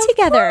ended up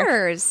together? Of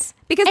course.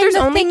 Because there's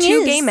only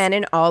two gay men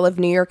in all of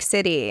New York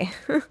City.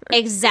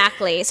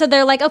 Exactly. So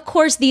they're like, of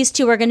course, these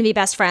two are going to be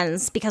best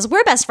friends because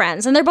we're best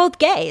friends and they're both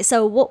gay.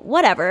 So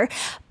whatever.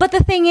 But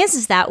the thing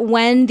is that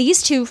when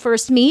these two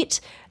first meet,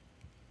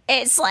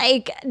 it's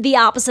like the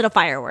opposite of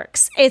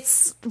fireworks.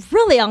 It's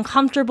really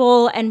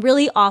uncomfortable and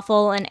really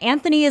awful. And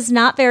Anthony is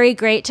not very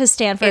great to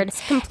Stanford.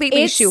 It's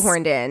completely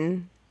shoehorned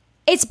in.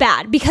 It's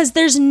bad because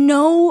there's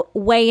no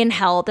way in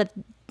hell that,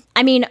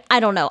 I mean, I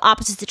don't know,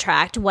 opposites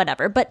attract,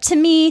 whatever. But to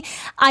me,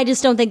 I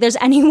just don't think there's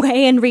any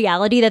way in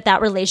reality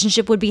that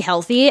relationship would be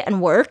healthy and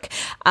work.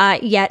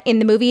 Yet in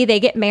the movie, they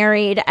get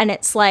married and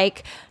it's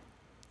like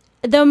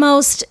the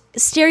most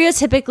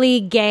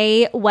stereotypically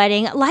gay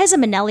wedding. Liza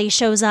Minnelli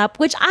shows up,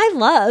 which I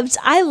loved.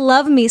 I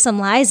love me some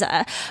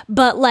Liza,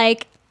 but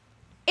like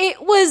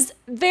it was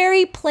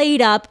very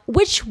played up,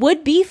 which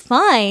would be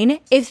fine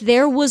if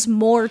there was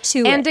more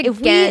to and it.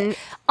 Again, if we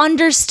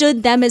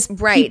understood them as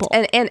people.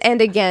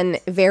 And again,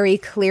 very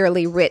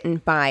clearly written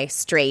by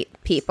straight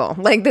people.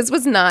 Like this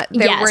was not,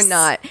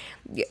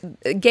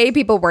 gay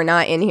people were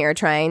not in here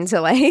trying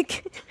to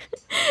like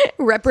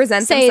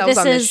represent themselves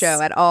on the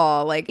show at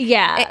all. Like,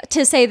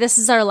 to say this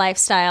is our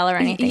lifestyle or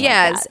anything.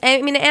 Yes, like that.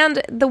 I mean,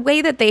 and the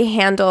way that they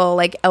handle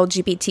like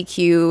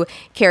LGBTQ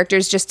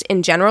characters just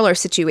in general or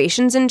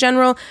situations in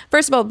general.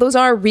 First of all, those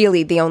are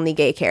really the only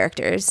gay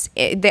characters.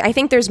 I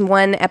think there's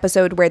one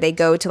episode where they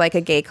go to like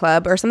a gay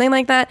club or something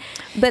like that.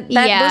 But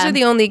those are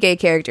the only gay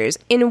characters.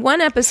 In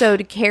one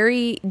episode,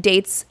 Carrie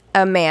dates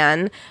a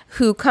man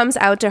who comes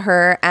out to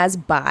her as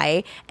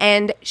bi,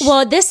 and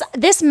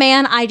this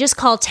man I just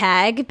call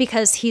Tag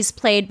because he's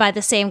played by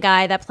the same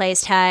guy that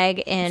plays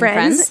Tag in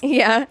Friends.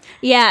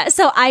 Yeah.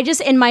 So I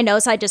just in my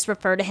notes I just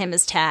refer to him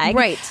as Tag,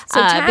 right? So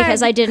Tag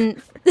because I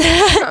didn't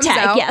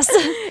Tag, yes,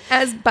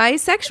 as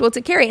bisexual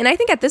to Carrie, and I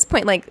think at this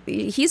point, like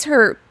he's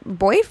her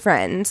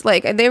boyfriend.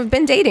 Like they've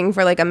been dating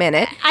for like a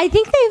minute. I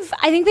think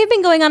they've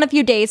been going on a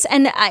few dates,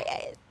 and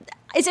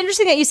it's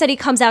interesting that you said he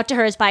comes out to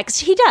her as bi, because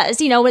he does.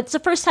 It's the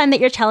first time that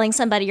you're telling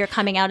somebody you're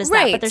coming out as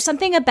that. But there's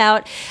something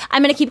about,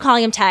 I'm going to keep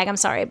calling him Tag, I'm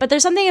sorry. But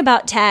there's something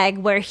about Tag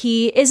where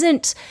he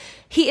isn't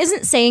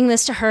saying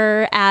this to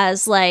her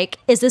as like,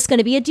 is this going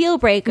to be a deal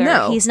breaker?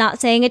 No. He's not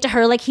saying it to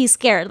her like he's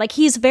scared. Like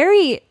he's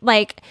very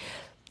like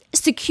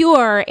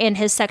secure in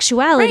his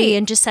sexuality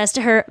and just says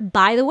to her,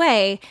 by the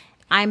way,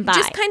 I'm bi.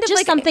 Just kind of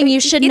like something you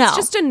should know. It's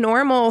just a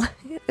normal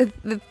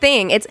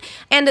thing.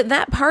 And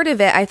that part of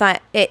it, I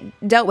thought it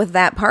dealt with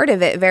that part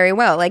of it very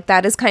well. Like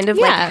that is kind of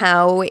like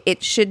how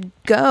it should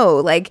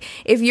go. Like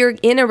if you're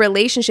in a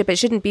relationship, it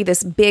shouldn't be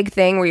this big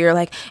thing where you're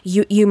like,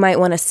 you might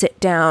want to sit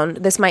down.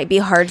 This might be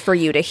hard for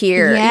you to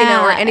hear,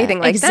 or anything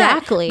like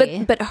that.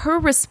 But her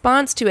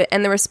response to it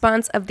and the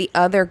response of the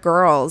other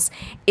girls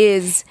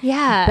is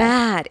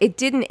bad. It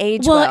didn't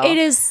age well. It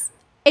is.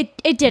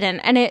 It didn't,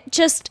 and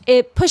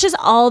it pushes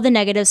all the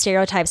negative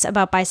stereotypes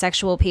about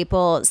bisexual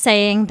people,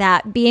 saying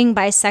that being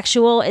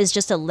bisexual is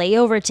just a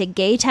layover to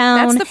gay town.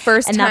 That's the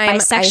first and time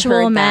that bisexual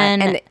I heard men,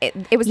 that,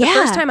 and it was the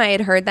first time I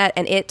had heard that,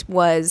 and it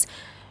was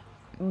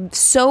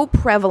so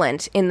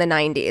prevalent in the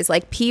 90s.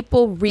 Like,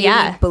 people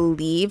really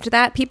believed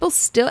that. People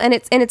still, and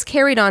it's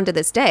carried on to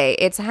this day.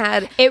 It's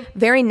had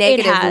very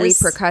negative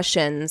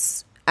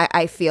repercussions,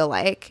 I feel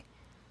like.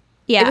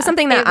 Yeah, it was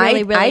something that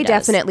I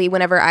definitely,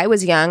 whenever I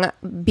was young,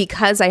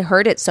 because I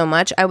heard it so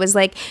much, I was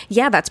like,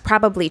 yeah, that's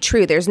probably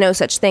true. There's no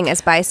such thing as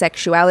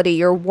bisexuality.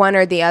 You're one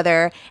or the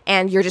other,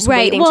 and you're just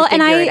waiting to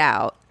figure it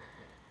out.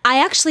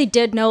 I actually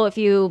did know a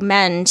few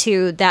men,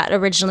 too, that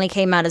originally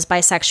came out as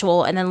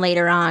bisexual and then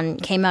later on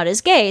came out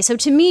as gay. So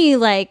to me,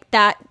 like,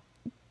 that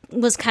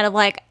was kind of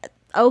like,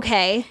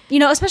 okay, you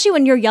know, especially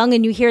when you're young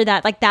and you hear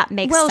that, like, that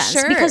makes sense.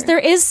 Sure. Because there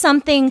is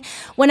something,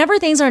 whenever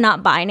things are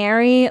not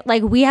binary,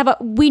 like,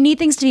 we need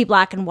things to be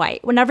black and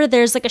white. Whenever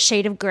there's like a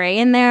shade of gray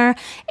in there,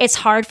 it's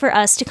hard for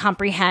us to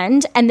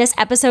comprehend. And this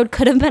episode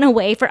could have been a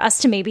way for us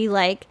to maybe,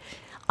 like,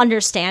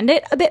 understand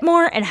it a bit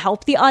more and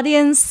help the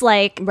audience,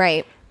 like,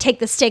 take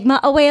the stigma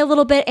away a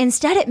little bit.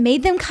 Instead, it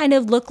made them kind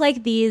of look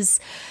like these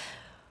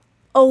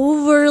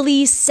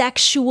overly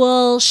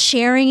sexual,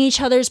 sharing each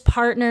other's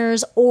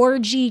partners,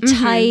 orgy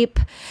type,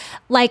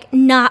 like,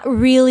 not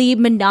really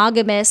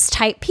monogamous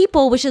type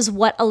people, which is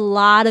what a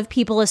lot of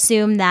people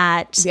assume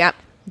that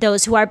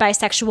those who are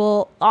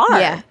bisexual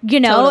are, you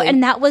know? Totally.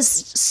 And that was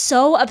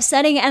so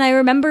upsetting. And I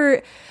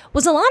remember,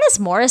 was Alanis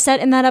Morissette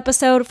in that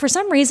episode? For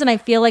some reason, I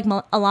feel like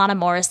Alana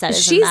Morissette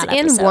is in that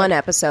episode. She's in one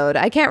episode.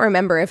 I can't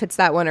remember if it's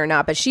that one or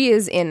not, but she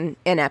is in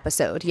an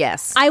episode,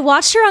 yes. I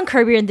watched her on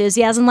Curb Your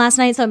Enthusiasm last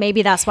night, so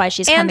maybe that's why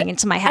she's coming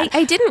into my head.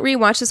 I didn't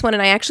rewatch this one,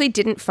 and I actually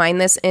didn't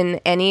find this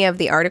in any of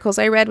the articles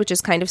I read, which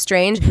is kind of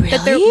strange.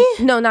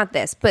 Really? No, not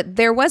this, but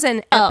there was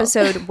an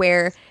episode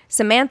where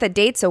Samantha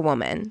dates a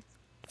woman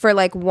for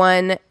like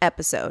one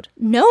episode.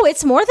 No,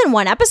 it's more than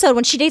one episode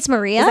when she dates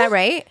Maria. Is that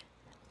right?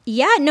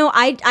 Yeah, no,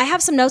 I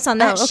have some notes on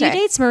that. Oh, okay. She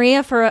dates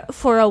Maria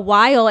for a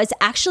while. It's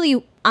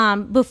actually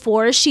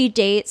before she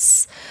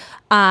dates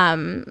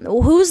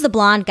who's the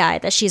blonde guy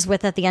that she's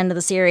with at the end of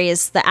the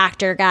series, the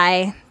actor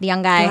guy, the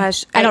young guy.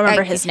 Gosh, I don't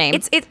remember his name.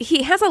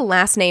 He has a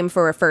last name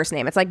for a first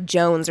name. It's like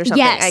Jones or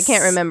something. Yes. I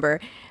can't remember.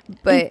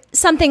 But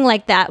something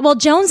like that. Well,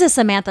 Jones is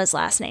Samantha's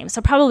last name,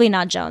 so probably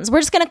not Jones.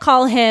 We're just going to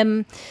call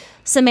him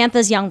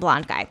Samantha's young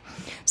blonde guy.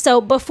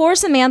 So before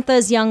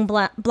Samantha's young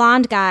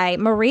blonde guy,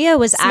 Maria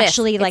was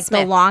actually like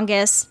the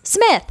longest.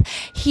 Smith.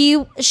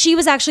 She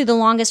was actually the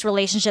longest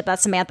relationship that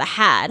Samantha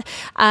had.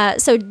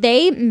 So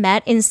they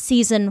met in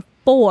season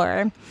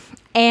 4.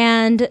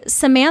 And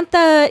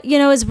Samantha, you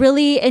know, is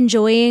really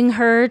enjoying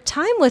her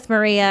time with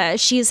Maria.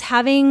 She's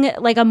having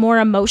like a more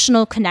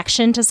emotional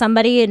connection to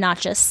somebody and not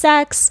just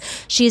sex.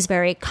 She's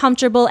very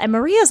comfortable, and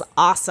Maria's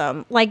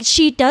awesome. Like,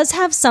 she does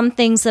have some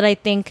things that I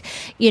think,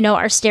 you know,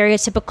 are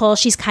stereotypical.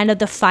 She's kind of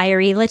the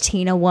fiery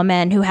Latina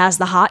woman who has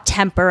the hot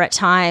temper at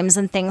times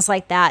and things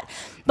like that.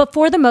 But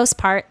for the most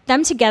part,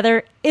 them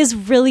together is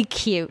really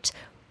cute.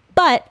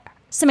 But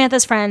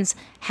Samantha's friends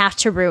have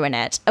to ruin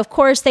it. Of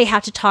course, they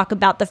have to talk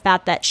about the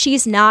fact that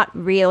she's not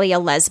really a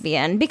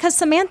lesbian because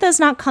Samantha's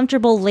not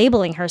comfortable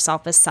labeling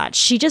herself as such.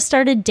 She just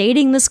started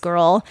dating this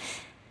girl.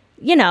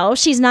 You know,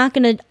 she's not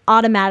going to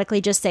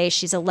automatically just say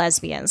she's a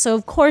lesbian. So,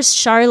 of course,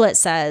 Charlotte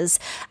says,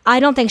 I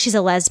don't think she's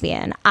a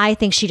lesbian. I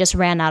think she just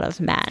ran out of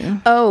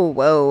men. Oh,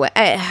 whoa.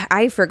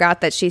 I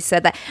forgot that she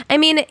said that. I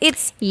mean,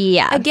 it's,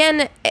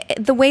 again,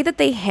 the way that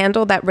they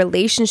handle that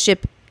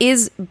relationship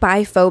is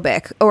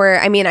biphobic. Or,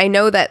 I mean, I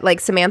know that, like,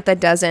 Samantha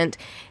doesn't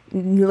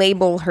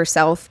label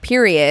herself,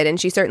 period, and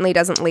she certainly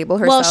doesn't label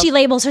herself. Well, she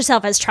labels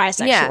herself as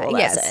trisexual.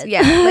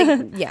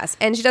 Yes,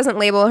 and she doesn't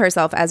label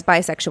herself as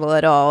bisexual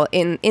at all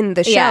in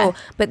the show.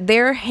 But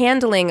they're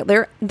handling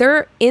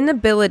their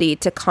inability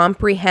to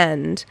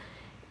comprehend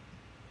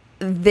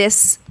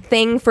this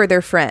thing for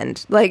their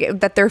friend, like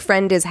that their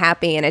friend is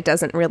happy and it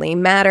doesn't really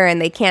matter, and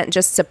they can't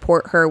just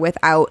support her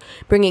without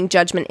bringing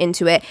judgment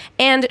into it.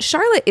 And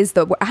Charlotte is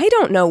I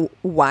don't know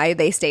why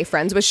they stay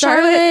friends with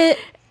Charlotte.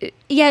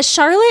 Yeah,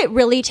 Charlotte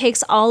really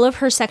takes all of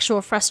her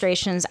sexual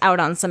frustrations out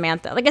on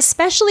Samantha. Like,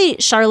 especially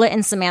Charlotte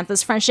and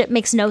Samantha's friendship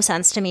makes no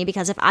sense to me,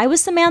 because if I was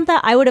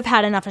Samantha, I would have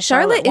had enough of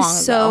Charlotte long ago.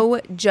 Is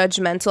so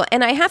judgmental.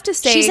 And I have to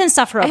say, she's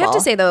insufferable. I have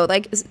to say, though,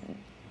 like,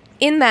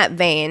 in that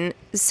vein,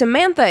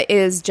 Samantha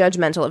is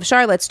judgmental of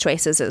Charlotte's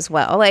choices as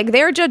well. Like,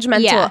 they're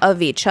judgmental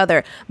of each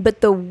other,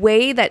 but the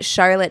way that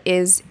Charlotte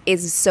is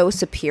so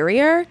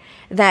superior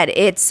that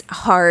it's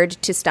hard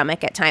to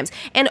stomach at times.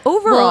 And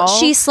overall,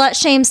 she slut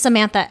shames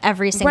Samantha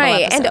every single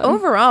episode. And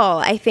overall,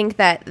 I think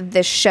that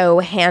the show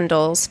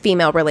handles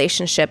female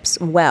relationships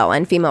well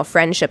and female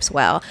friendships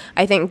well.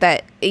 I think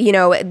that, you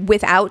know,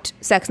 without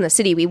Sex and the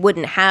City, we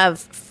wouldn't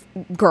have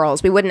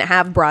Girls, we wouldn't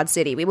have Broad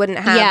City, we wouldn't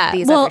have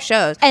these other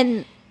shows.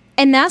 And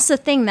that's the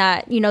thing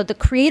that, you know, the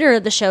creator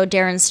of the show,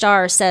 Darren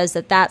Star, says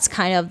that that's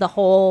kind of the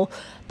whole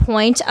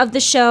point of the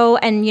show.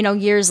 And, you know,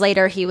 years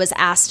later, he was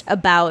asked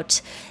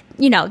about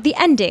the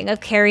ending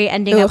of Carrie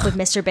ending up with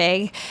Mr.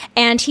 Big.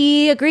 And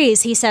he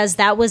agrees. He says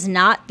that was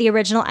not the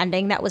original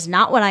ending. That was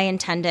not what I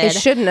intended. It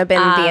shouldn't have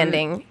been the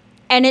ending.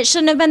 And it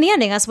shouldn't have been the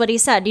ending. That's what he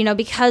said,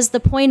 because the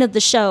point of the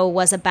show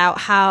was about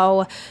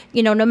how,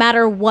 no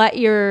matter what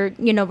your,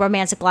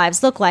 romantic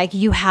lives look like,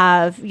 you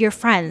have your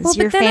friends,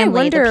 your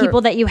family, the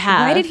people that you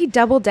have. Why did he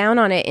double down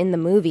on it in the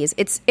movies?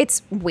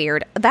 It's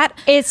weird.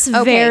 It's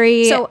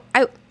very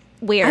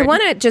weird. I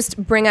want to just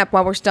bring up,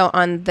 while we're still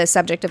on the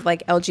subject of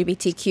like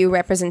LGBTQ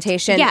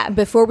representation,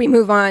 before we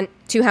move on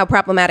to how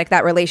problematic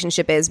that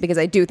relationship is, because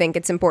I do think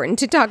it's important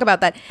to talk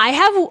about that. I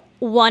have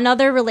one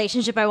other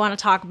relationship I want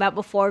to talk about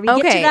before we get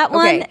to that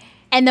one,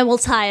 and then we'll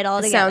tie it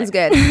all together. Sounds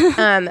good.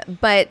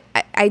 But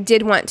I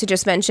did want to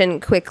just mention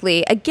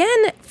quickly,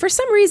 again, for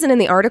some reason in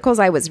the articles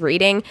I was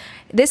reading,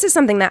 this is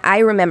something that I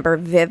remember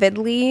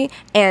vividly,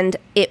 and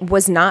it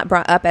was not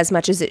brought up as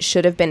much as it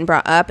should have been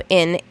brought up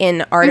in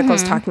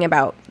articles talking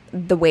about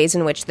the ways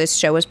in which this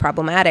show is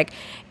problematic.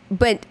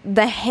 But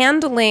the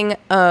handling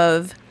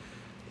of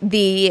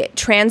the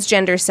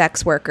transgender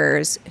sex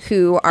workers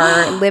who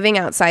are living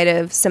outside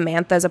of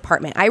Samantha's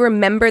apartment. I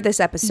remember this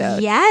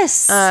episode.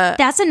 Yes.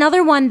 That's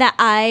another one that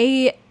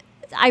I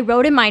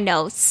wrote in my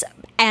notes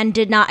and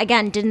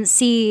didn't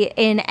see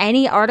in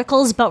any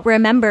articles, but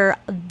remember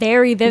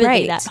very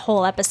vividly that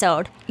whole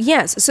episode.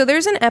 Yes. So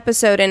there's an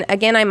episode, and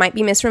again, I might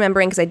be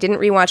misremembering because I didn't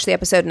rewatch the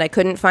episode and I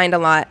couldn't find a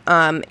lot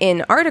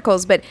in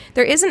articles, but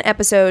there is an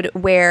episode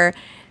where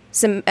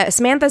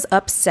Samantha's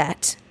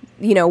upset.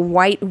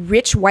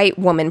 Rich white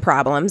woman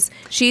problems.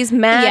 She's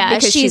mad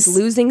because she's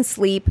losing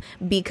sleep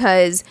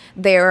because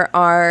there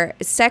are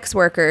sex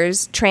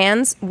workers,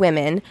 trans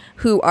women,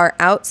 who are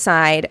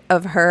outside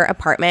of her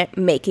apartment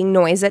making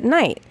noise at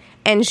night.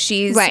 And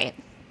she's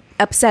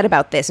upset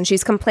about this, and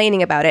she's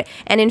complaining about it.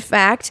 And in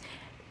fact,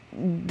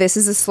 this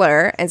is a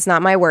slur. It's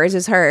not my words,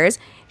 it's hers.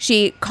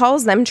 She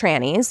calls them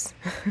trannies.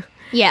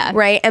 Yeah.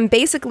 Right? And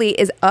basically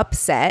is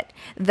upset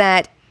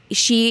that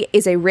she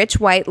is a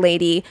rich white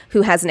lady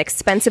who has an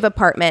expensive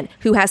apartment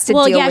who has to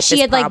deal with this problem. Well, yeah, she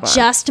had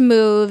just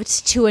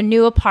moved to a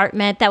new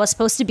apartment that was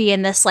supposed to be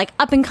in this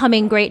up and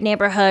coming great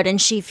neighborhood,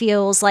 and she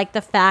feels like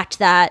the fact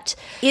that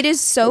it is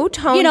so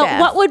tone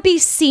deaf. What would be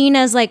seen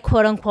as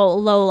quote unquote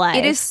low life,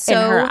 it is so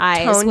in her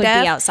eyes tone would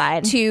deaf be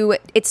outside.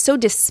 It's so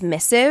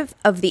dismissive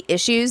of the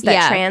issues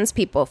that trans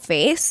people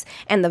face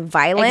and the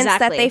violence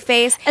that they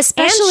face,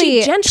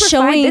 especially and she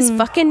gentrified this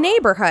fucking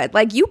neighborhood.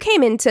 You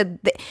came into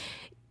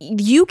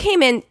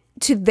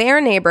their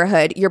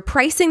neighborhood, you're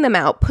pricing them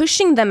out,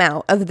 pushing them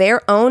out of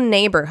their own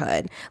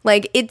neighborhood.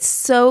 It's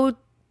so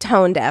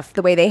tone deaf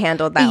the way they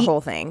handled that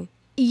whole thing.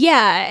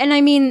 Yeah, and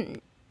I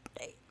mean,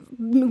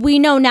 we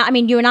know now,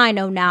 you and I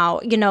know now,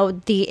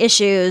 the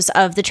issues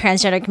of the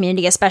transgender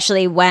community,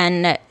 especially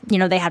when,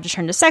 they have to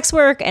turn to sex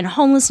work and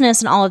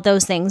homelessness and all of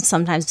those things.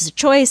 Sometimes it's a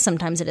choice,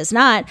 sometimes it is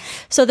not.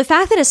 So the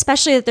fact that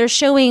especially that they're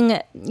showing,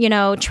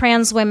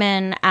 trans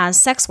women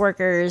as sex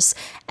workers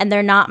and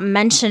they're not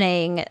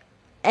mentioning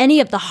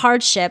any of the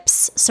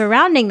hardships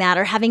surrounding that,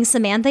 or having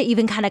Samantha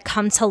even kind of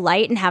come to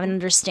light and have an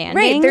understanding.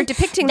 Right, they're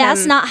depicting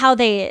that's not how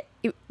they're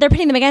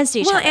pitting them against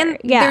each other. And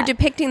they're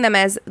depicting them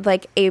as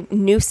a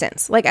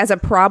nuisance, as a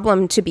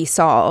problem to be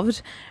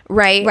solved,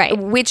 right?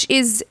 Which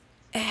is,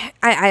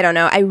 I don't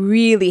know, I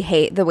really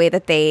hate the way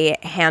that they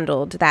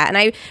handled that. And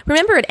I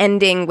remember it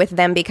ending with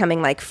them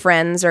becoming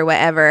friends or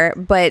whatever,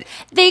 but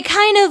they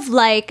kind of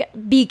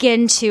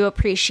begin to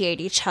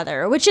appreciate each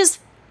other, which is,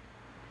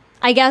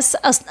 I guess,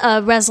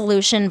 a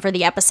resolution for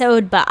the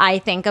episode, but I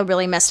think a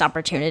really missed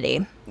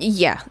opportunity.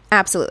 Yeah,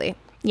 absolutely.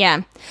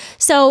 Yeah.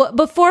 So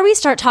before we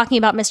start talking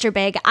about Mr.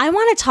 Big, I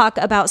want to talk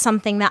about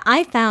something that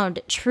I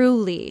found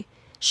truly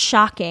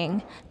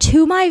shocking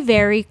to my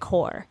very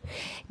core.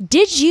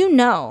 Did you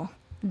know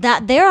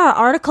that there are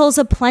articles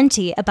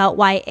aplenty about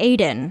why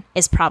Aiden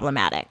is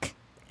problematic?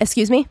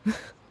 Excuse me?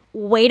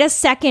 Wait a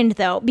second,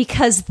 though,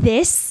 because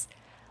this,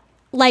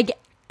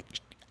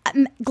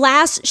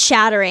 glass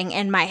shattering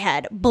in my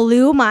head,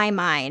 blew my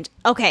mind.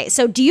 Okay,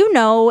 so do you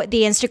know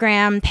the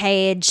Instagram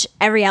page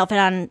Every Outfit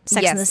on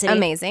Sex and the City?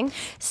 Amazing.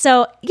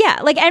 So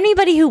yeah,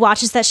 anybody who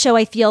watches that show,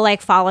 I feel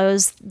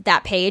follows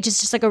that page.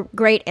 It's just a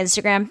great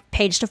Instagram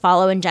page to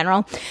follow in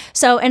general.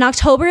 So in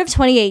October of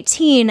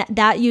 2018,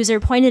 that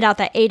user pointed out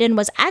that Aiden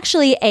was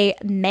actually a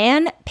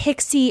man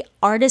pixie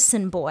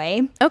artisan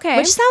boy. Okay.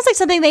 Which sounds like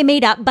something they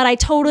made up, but I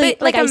totally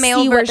a I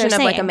male see version what they're of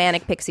saying. a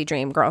manic pixie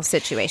dream girl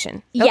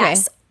situation.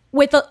 Yes. Okay.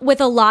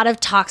 With a lot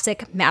of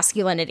toxic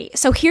masculinity.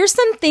 So here's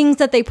some things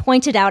that they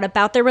pointed out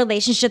about their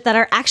relationship that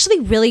are actually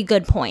really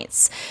good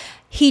points.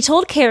 He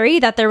told Carrie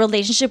that their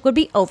relationship would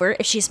be over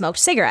if she smoked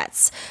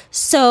cigarettes.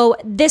 So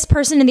this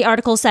person in the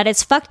article said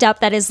it's fucked up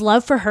that his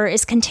love for her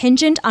is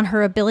contingent on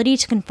her ability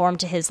to conform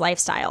to his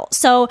lifestyle.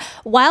 So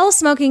while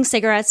smoking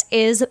cigarettes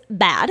is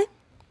bad,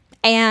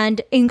 and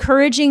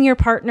encouraging your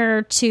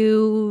partner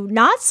to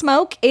not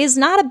smoke is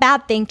not a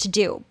bad thing to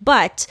do.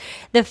 But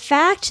the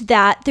fact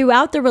that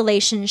throughout the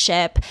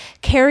relationship,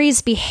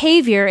 Carrie's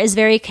behavior is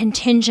very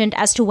contingent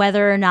as to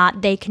whether or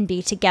not they can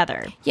be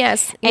together.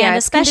 Yes. And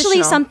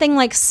especially something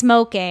like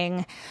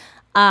smoking,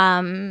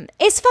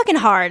 It's fucking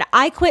hard.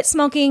 I quit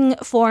smoking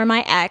for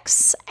my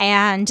ex,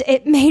 and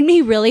it made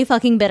me really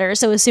fucking bitter.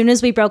 So as soon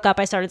as we broke up,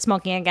 I started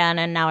smoking again,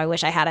 and now I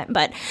wish I hadn't.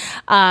 But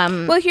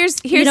well, here's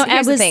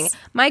the thing.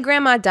 My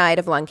grandma died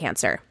of lung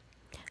cancer.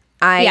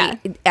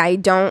 I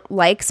don't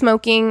like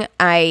smoking.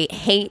 I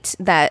hate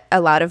that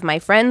a lot of my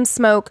friends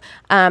smoke.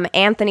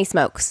 Anthony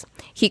smokes.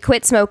 He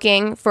quit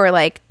smoking for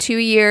like 2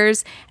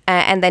 years,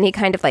 and then he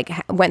kind of like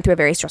went through a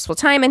very stressful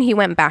time, and he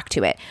went back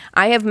to it.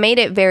 I have made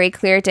it very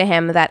clear to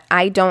him that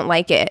I don't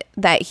like it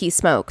that he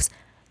smokes.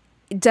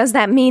 Does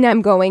that mean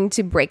I'm going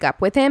to break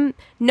up with him?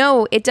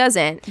 No, it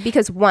doesn't.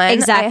 Because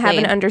one, I have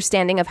an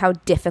understanding of how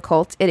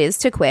difficult it is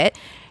to quit.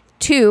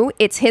 2,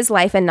 it's his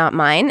life and not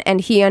mine,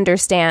 and he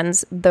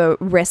understands the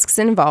risks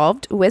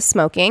involved with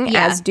smoking,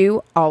 as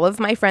do all of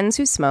my friends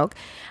who smoke.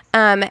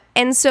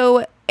 And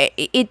so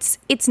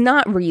it's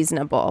not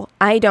reasonable,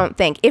 I don't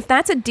think. If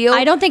that's a deal,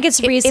 I don't think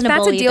it's reasonable.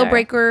 If that's a deal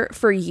breaker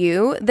for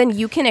you, then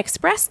you can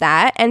express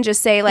that and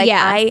just say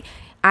like,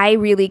 I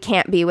really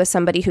can't be with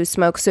somebody who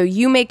smokes, so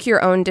you make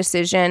your own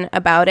decision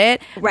about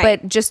it. Right.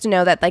 But just to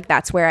know that like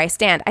that's where I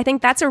stand. I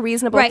think that's a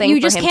reasonable thing for him to say.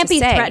 You just can't be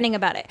threatening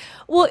about it.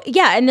 Well,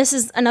 yeah, and this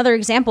is another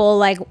example.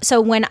 Like, so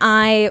when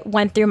I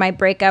went through my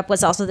breakup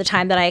was also the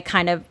time that I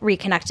kind of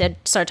reconnected,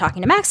 started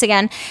talking to Max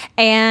again,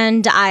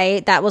 and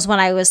that was when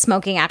I was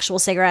smoking actual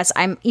cigarettes.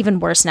 I'm even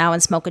worse now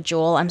and smoke a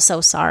Juul. I'm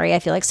so sorry. I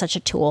feel like such a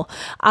tool.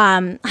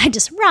 I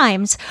just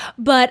rhymed,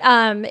 but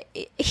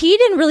he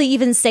didn't really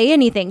even say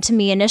anything to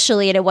me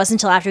initially, and it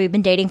wasn't until after we've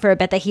been dating for a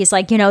bit that he's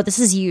like, this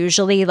is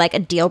usually like a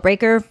deal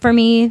breaker for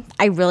me.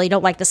 I really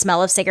don't like the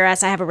smell of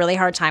cigarettes. I have a really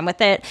hard time with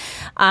it.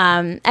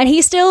 And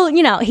he still,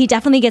 he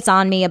definitely gets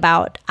on me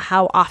about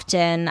how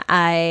often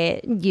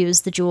I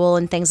use the Juul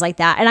and things like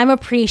that. And I'm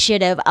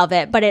appreciative of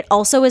it. But it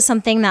also is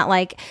something that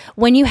like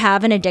when you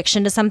have an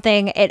addiction to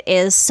something, it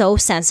is so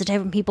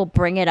sensitive when people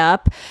bring it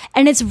up.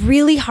 And it's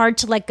really hard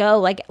to let go.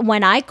 Like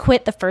when I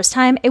quit the first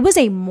time, it was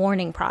a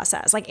mourning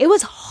process. Like it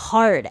was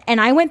hard.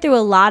 And I went through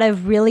a lot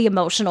of really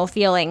emotional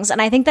feelings.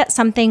 And I think that's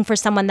something for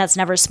someone that's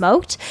never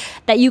smoked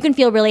that you can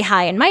feel really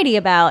high and mighty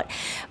about.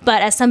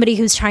 But as somebody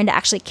who's trying to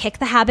actually kick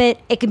the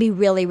habit, it can be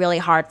really, really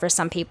hard for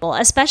some people,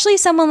 especially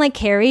someone like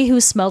Carrie who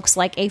smokes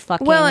like a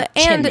fucking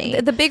chimney.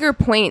 And the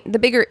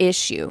bigger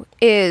issue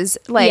is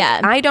like,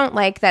 I don't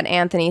like that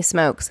Anthony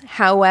smokes.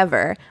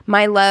 However,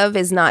 my love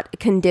is not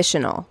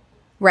conditional.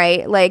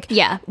 Right? Like,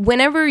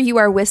 whenever you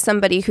are with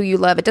somebody who you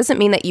love, it doesn't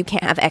mean that you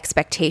can't have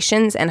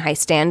expectations and high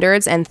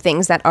standards and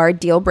things that are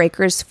deal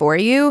breakers for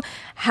you.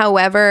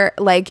 However,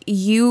 like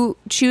you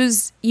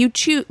choose,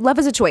 love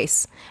is a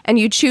choice, and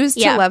you choose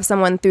to love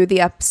someone through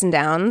the ups and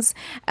downs.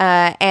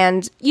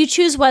 And you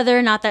choose whether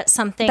or not that's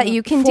something that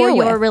you can for deal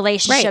your with.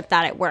 relationship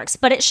that it works,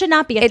 but it should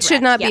not be a threat. It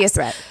should not be a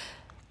threat.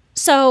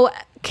 So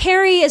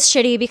Carrie is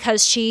shitty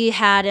because she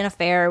had an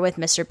affair with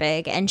Mr.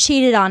 Big and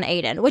cheated on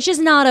Aiden, which is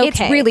not okay. It's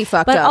really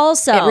fucked up. But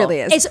also, it really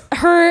is. It's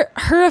her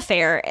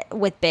affair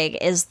with Big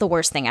is the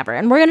worst thing ever.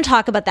 And we're going to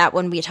talk about that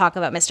when we talk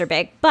about Mr.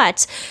 Big.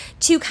 But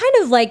to kind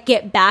of like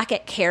get back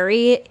at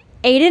Carrie,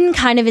 Aiden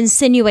kind of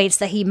insinuates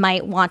that he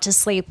might want to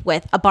sleep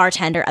with a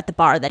bartender at the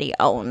bar that he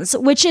owns,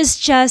 which is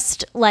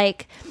just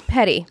like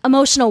petty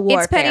emotional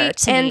warfare.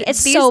 It's petty, to and me. It's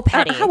so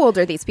petty. How old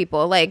are these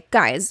people? Like,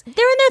 guys, they're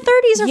in their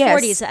 30s or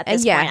 40s at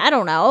this point. I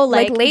don't know.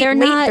 Like late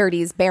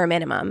 30s, bare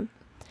minimum.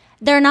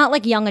 They're not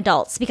like young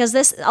adults,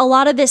 because a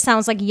lot of this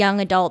sounds like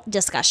young adult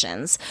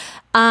discussions.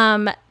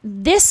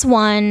 This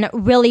one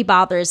really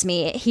bothers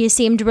me. He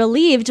seemed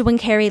relieved when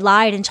Carrie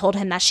lied and told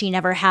him that she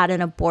never had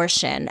an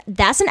abortion.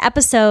 That's an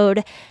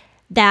episode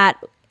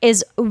that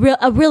is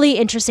a really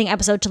interesting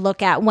episode to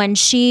look at when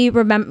she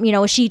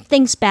she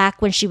thinks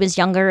back when she was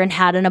younger and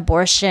had an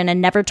abortion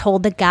and never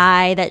told the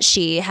guy that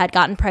she had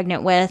gotten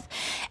pregnant with.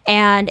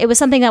 And it was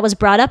something that was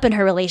brought up in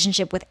her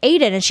relationship with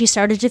Aiden, and she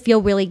started to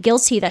feel really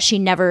guilty that she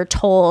never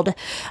told,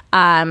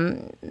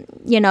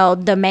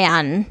 the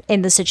man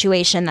in the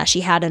situation that she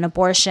had an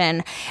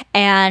abortion.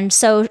 And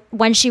so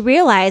when she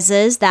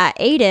realizes that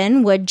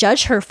Aiden would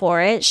judge her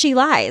for it, she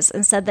lies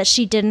and said that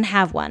she didn't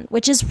have one,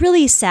 which is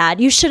really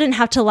sad. You shouldn't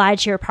have to lie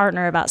to your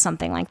partner about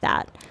something like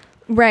that.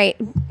 Right.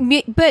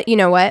 But you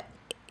know what?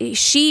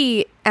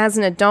 She, as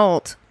an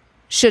adult,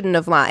 shouldn't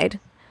have lied.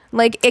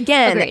 Like,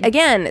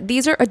 again,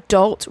 these are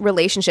adult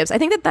relationships. I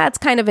think that that's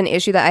kind of an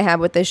issue that I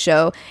have with this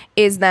show,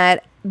 is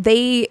that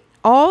they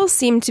all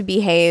seem to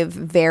behave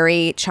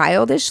very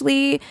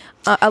childishly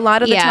a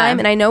lot of the time.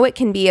 And I know it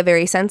can be a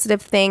very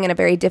sensitive thing and a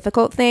very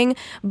difficult thing,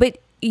 but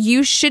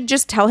you should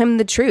just tell him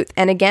the truth.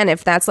 And again,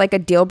 if that's like a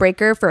deal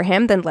breaker for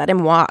him, then let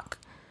him walk.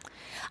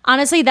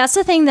 Honestly, that's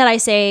the thing that I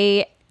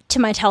say to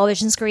my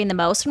television screen the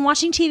most when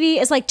watching TV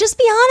is like, just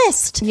be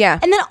honest. Yeah.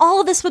 And then all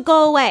of this would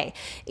go away.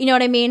 You know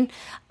what I mean?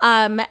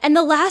 And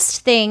the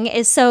last thing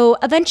is, so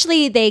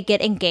eventually they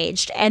get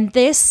engaged, and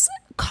this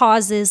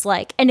causes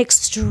like an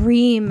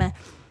extreme,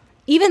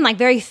 even like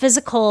very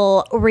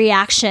physical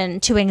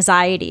reaction to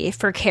anxiety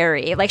for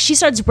Carrie. Like she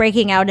starts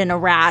breaking out in a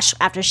rash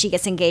after she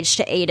gets engaged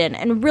to Aiden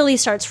and really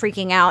starts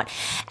freaking out.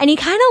 And he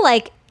kind of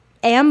like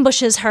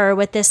ambushes her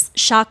with this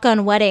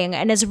shotgun wedding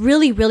and is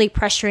really, really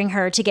pressuring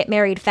her to get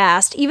married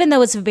fast, even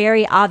though it's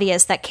very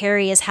obvious that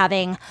Carrie is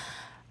having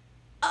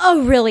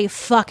a really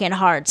fucking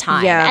hard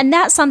time. Yeah. And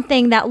that's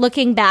something that,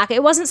 looking back,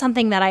 it wasn't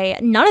something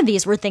that none of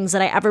these were things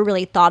that I ever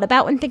really thought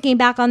about when thinking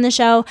back on the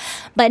show.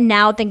 But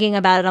now thinking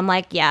about it, I'm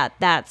like, yeah,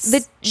 that's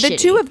the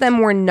two of them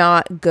were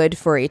not good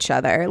for each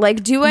other.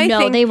 Like,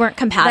 No, they weren't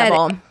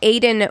compatible. That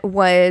Aiden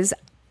was,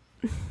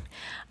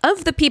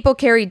 of the people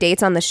Carrie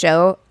dates on the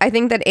show, I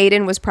think that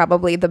Aiden was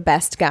probably the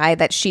best guy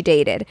that she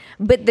dated.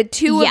 But the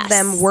two of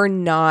them were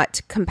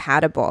not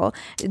compatible.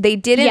 They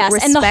didn't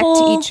respect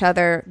each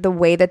other the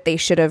way that they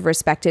should have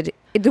respected,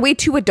 the way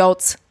two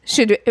adults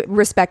should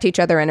respect each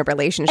other in a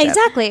relationship.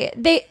 Exactly.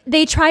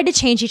 They tried to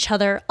change each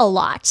other a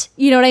lot.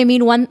 You know what I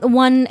mean?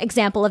 One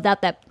example of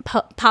that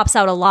pops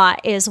out a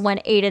lot is when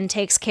Aiden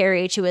takes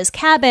Carrie to his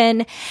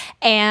cabin,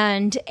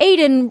 and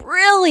Aiden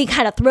really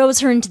kind of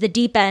throws her into the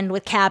deep end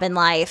with cabin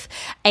life,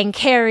 and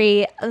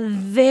Carrie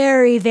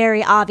very,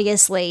 very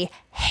obviously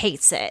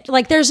hates it.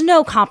 Like, there's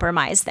no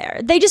compromise there.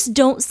 They just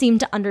don't seem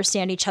to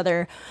understand each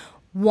other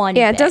one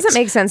bit. It doesn't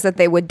make sense that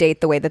they would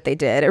date the way that they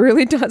did. It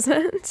really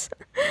doesn't.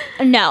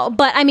 No,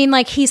 but I mean,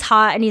 like, he's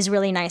hot and he's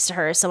really nice to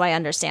her, so I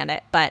understand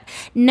it. But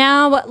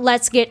now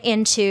let's get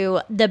into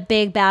the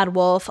big bad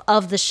wolf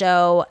of the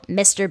show,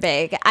 Mr.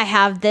 Big. I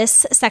have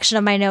this section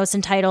of my notes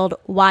entitled,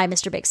 Why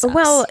Mr. Big Sucks.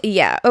 Well,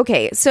 yeah,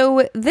 okay.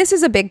 So this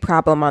is a big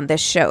problem on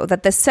this show,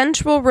 that the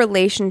central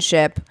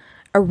relationship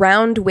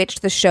around which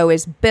the show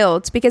is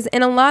built, because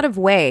in a lot of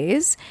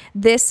ways,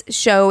 this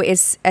show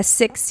is a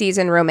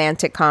 6-season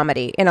romantic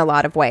comedy in a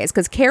lot of ways,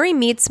 because Carrie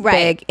meets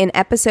Big in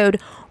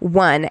episode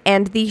 1,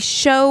 and the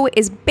show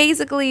is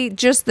basically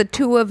just the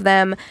two of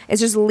them.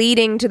 It's just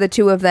leading to the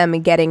two of them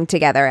getting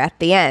together at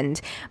the end.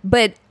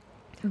 But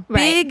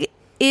Big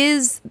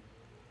is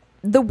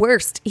the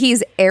worst.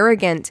 He's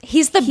arrogant.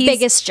 He's the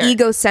biggest jerk.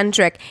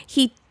 Egocentric.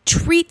 He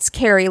treats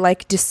Carrie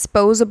like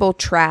disposable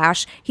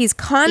trash. He's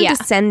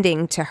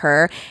condescending to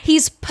her.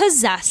 He's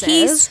possessive.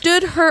 He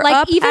stood her like,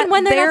 up even at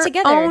when they're their not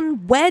together.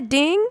 own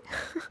wedding.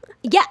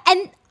 Yeah,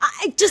 and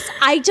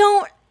I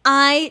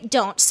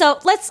don't. So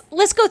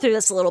let's go through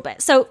this a little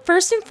bit. So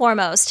first and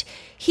foremost,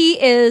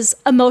 he is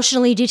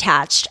emotionally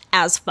detached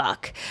as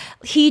fuck.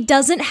 He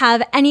doesn't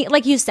have any,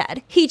 like you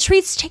said, he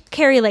treats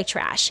Carrie like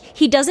trash.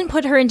 He doesn't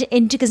put her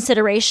into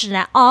consideration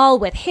at all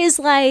with his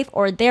life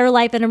or their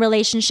life in a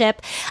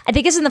relationship. I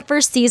think it's in the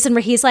first season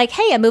where he's like,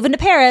 hey, I'm moving to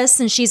Paris.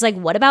 And she's like,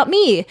 what about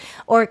me?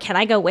 Or can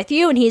I go with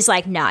you? And he's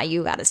like, nah,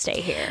 you got to stay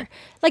here.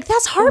 Like,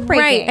 that's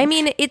heartbreaking. Right. I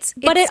mean, it's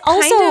kind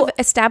of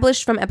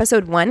established from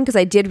episode 1, because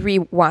I did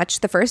rewatch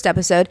the first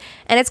episode,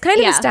 and it's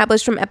kind of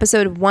established from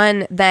episode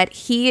 1 that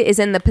he is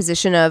in the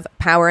position of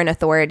power and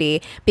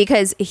authority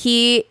because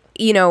he,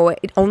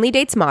 only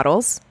dates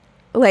models.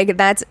 Like,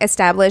 that's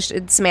established.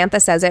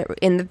 Samantha says it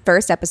in the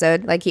first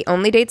episode. Like, he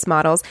only dates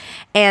models.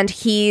 And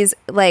he's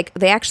like,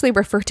 they actually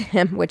refer to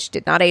him, which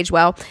did not age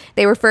well.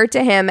 They refer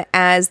to him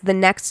as the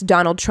next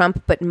Donald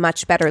Trump, but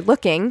much better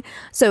looking.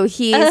 So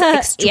he's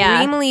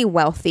extremely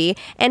wealthy,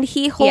 and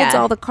he holds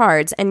all the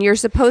cards. And you're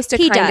supposed to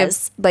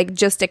of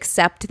just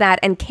accept that.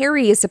 And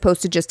Carrie is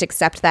supposed to just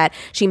accept that.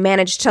 She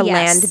managed to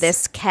land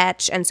this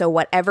catch. And so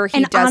whatever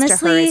he does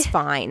to her is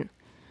fine.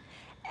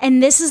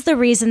 And this is the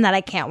reason that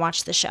I can't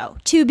watch the show,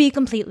 to be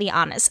completely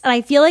honest. And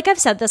I feel like I've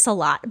said this a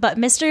lot, but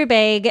Mr.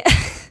 Big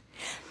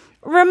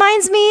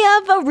reminds me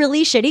of a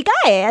really shitty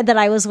guy that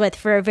I was with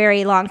for a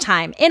very long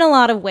time in a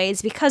lot of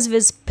ways because of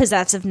his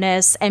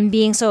possessiveness and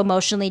being so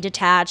emotionally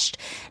detached,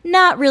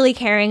 not really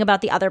caring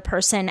about the other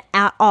person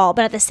at all.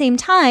 But at the same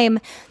time,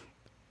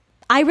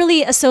 I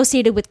really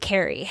associated with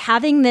Carrie,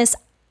 having this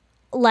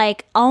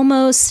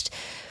almost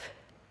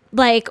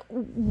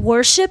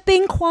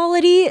worshiping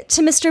quality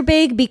to Mr.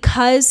 Big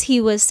because he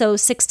was so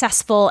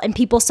successful and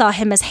people saw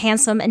him as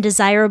handsome and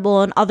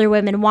desirable and other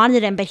women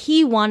wanted him, but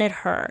he wanted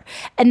her.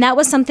 And that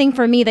was something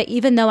for me that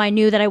even though I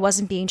knew that I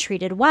wasn't being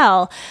treated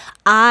well,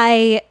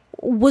 I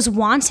was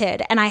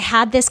wanted, and I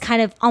had this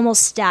kind of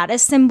almost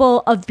status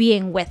symbol of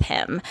being with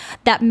him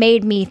that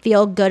made me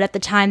feel good at the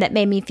time, that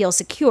made me feel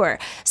secure.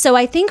 So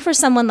I think for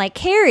someone like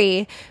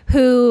Carrie,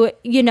 who,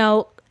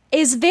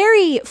 is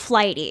very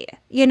flighty.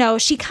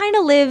 She kind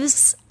of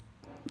lives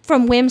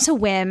from whim to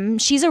whim.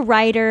 She's a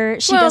writer.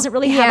 She doesn't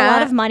really have a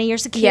lot of money or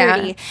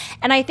security. Yeah.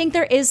 And I think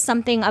there is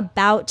something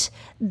about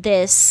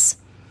this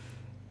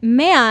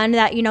man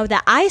that,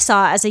 that I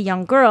saw as a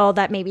young girl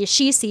that maybe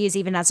she sees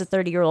even as a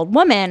 30-year-old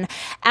woman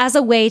as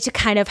a way to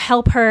kind of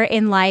help her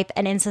in life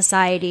and in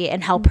society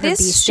and help her be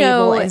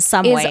stable in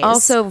some ways. This show is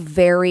also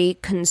very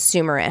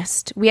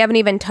consumerist. We haven't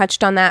even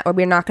touched on that, or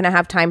we're not going to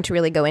have time to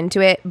really go into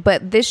it.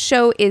 But this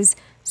show is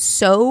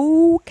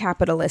so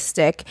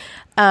capitalistic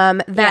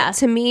that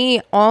to me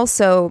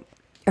also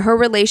her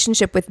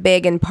relationship with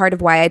Big, and part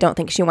of why I don't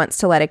think she wants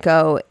to let it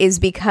go, is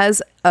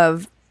because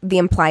of the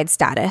implied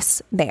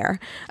status there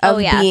of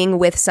being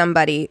with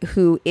somebody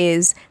who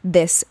is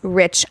this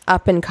rich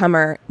up and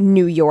comer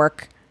New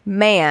York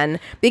man,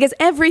 because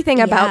everything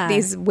about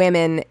these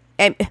women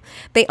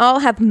they all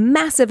have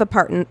massive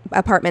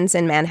apartments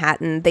in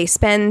Manhattan. They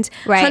spend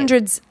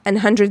hundreds and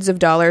hundreds of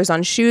dollars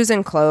on shoes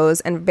and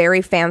clothes and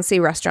very fancy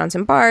restaurants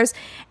and bars.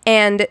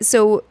 And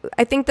so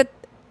I think that,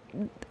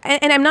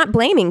 and I'm not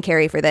blaming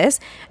Carrie for this,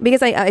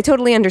 because I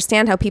totally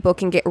understand how people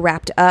can get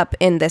wrapped up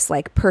in this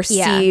like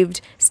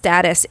perceived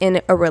status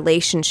in a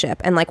relationship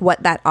and like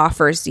what that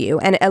offers you,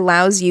 and it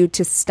allows you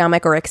to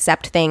stomach or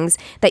accept things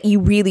that you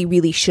really,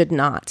 really should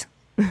not.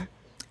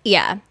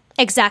 Yeah,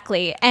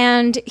 exactly.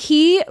 And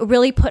he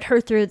really put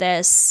her through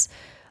this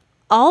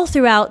all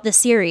throughout the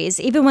series,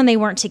 even when they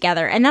weren't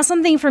together. And that's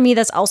something for me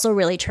that's also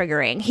really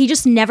triggering. He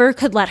just never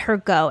could let her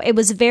go. It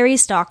was very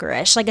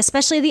stalkerish, like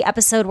especially the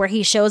episode where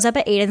he shows up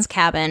at Aiden's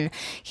cabin.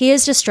 He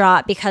is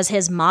distraught because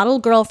his model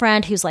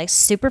girlfriend, who's like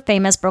super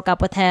famous, broke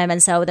up with him.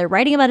 And so they're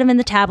writing about him in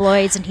the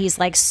tabloids, and he's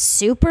like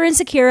super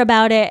insecure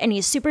about it, and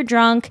he's super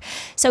drunk.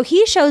 So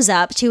he shows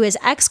up to his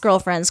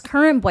ex-girlfriend's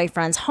current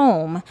boyfriend's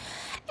home.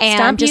 And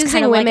stop just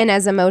using women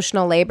as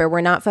emotional labor.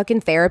 We're not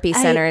fucking therapy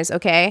centers,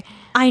 okay?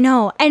 I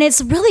know. And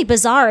it's really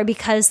bizarre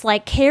because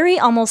like Carrie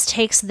almost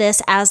takes this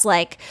as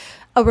like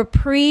a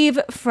reprieve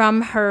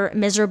from her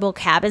miserable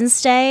cabin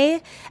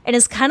stay, and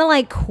is kind of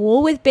like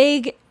cool with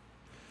Big.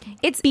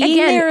 It's being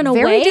again there in a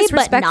very way,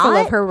 disrespectful but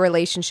not. Of her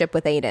relationship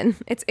with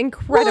Aiden. It's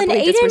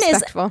incredibly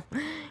disrespectful.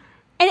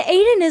 And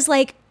Aiden is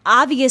like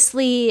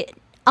obviously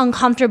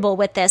uncomfortable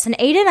with this, and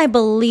Aiden, I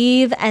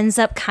believe, ends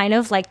up kind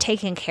of like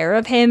taking care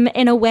of him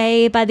in a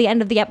way by the end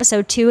of the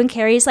episode too, and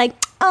Carrie's like,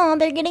 oh,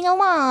 they're getting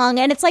along,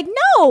 and it's like,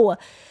 no,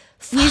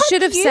 you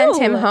should have sent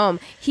him home.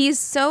 He's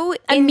so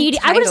entitled.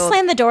 I would have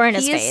slammed the door in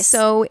his face. He is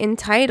so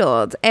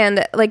entitled,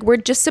 and like we're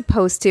just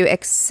supposed to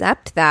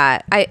accept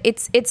that. Right.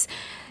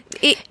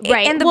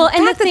 And the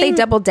fact that they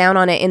doubled down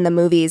on it in the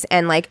movies,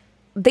 and like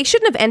they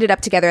shouldn't have ended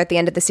up together at the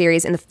end of the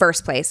series in the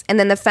first place, and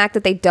then the fact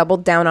that they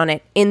doubled down on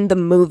it in the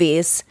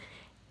movies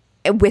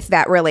with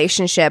that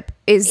relationship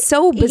is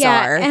so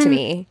bizarre to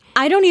me.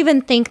 I don't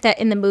even think that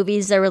in the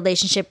movies their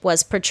relationship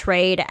was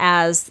portrayed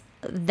as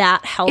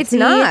that healthy. It's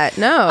not,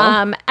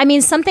 no. I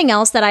mean, something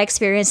else that I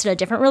experienced in a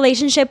different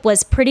relationship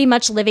was pretty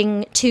much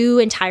living two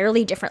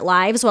entirely different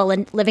lives while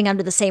living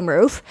under the same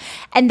roof.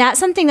 And that's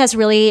something that's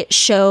really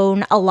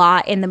shown a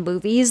lot in the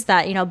movies,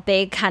 that, you know,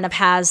 Big kind of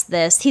has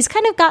this, he's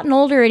kind of gotten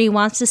older and he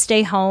wants to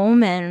stay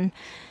home and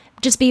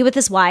just be with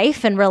his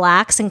wife and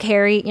relax, and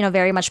Carrie, you know,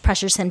 very much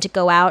pressures him to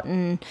go out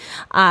and,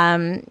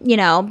 you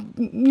know,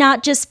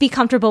 not just be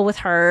comfortable with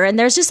her. And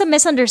there's just a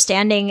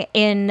misunderstanding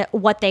in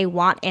what they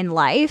want in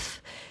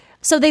life.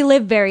 So they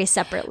live very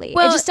separately.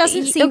 Well, it just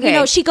doesn't seem, you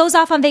know, she goes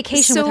off on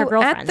vacation with her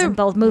girlfriends in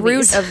both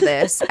movies. Root of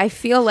this, I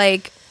feel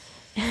like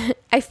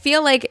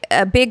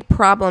a big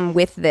problem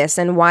with this,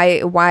 and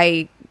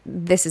why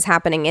this is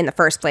happening in the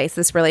first place,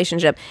 this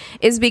relationship,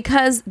 is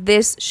because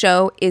this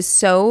show is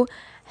so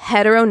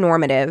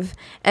heteronormative,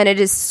 and it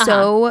is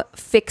so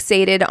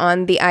fixated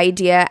on the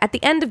idea at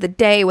the end of the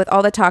day, with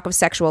all the talk of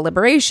sexual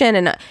liberation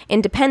and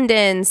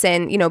independence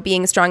and, you know,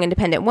 being a strong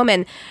independent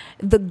woman,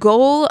 the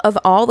goal of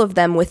all of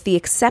them, with the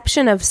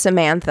exception of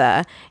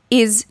Samantha,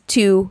 is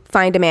to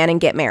find a man and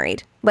get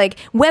married. Like,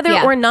 whether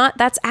or not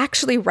that's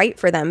actually right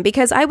for them,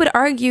 because I would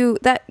argue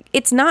that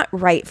it's not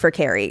right for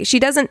Carrie. She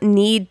doesn't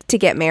need to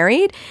get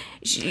married.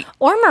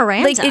 Or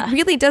Miranda. Like, it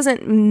really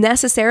doesn't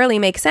necessarily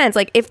make sense.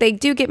 Like, if they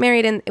do get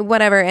married and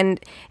whatever, and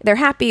they're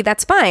happy,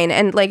 that's fine.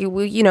 And, like,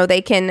 you know,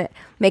 they can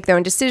make their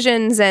own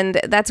decisions, and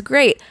that's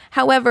great.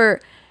 However,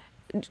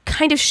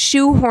 kind of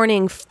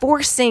shoehorning,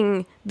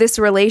 forcing this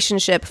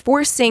relationship,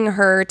 forcing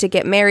her to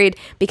get married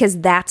because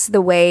that's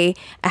the way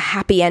a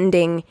happy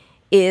ending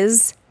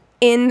is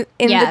in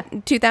the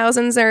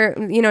 2000s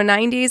or, you know,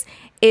 90s,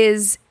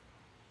 is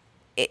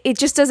it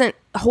just doesn't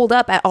hold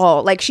up at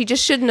all. Like, she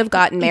just shouldn't have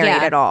gotten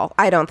married at all,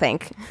 I don't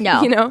think.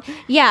 No. You know?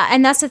 Yeah,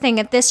 and that's the thing.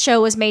 If this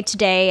show was made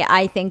today,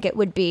 I think it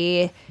would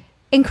be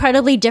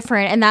incredibly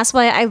different, and that's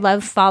why I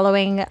love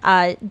following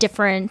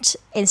different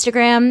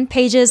Instagram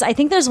pages. I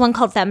think there's one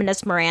called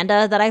Feminist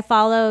Miranda that I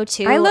follow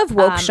too. I love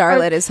Woke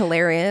Charlotte, is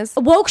hilarious.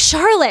 Woke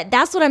Charlotte,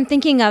 that's what I'm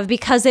thinking of,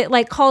 because it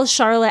like calls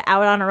Charlotte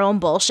out on her own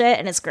bullshit,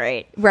 and it's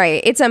great.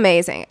 Right, it's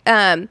amazing.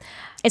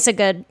 It's a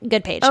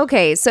good page.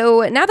 Okay,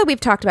 so now that we've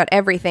talked about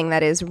everything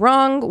that is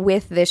wrong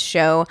with this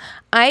show,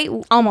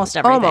 almost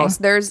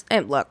everything.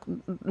 And look,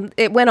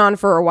 it went on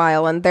for a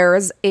while, and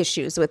there's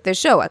issues with this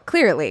show.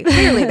 Clearly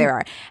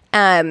there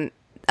are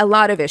a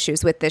lot of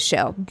issues with this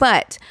show.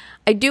 But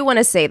I do want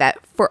to say that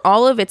for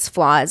all of its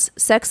flaws,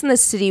 Sex and the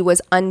City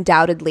was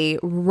undoubtedly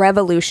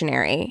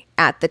revolutionary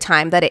at the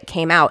time that it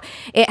came out.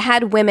 It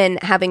had women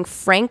having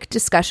frank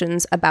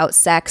discussions about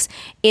sex,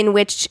 in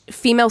which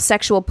female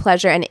sexual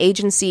pleasure and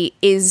agency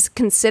is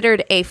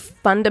considered a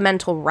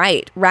fundamental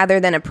right rather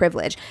than a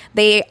privilege.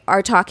 They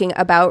are talking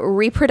about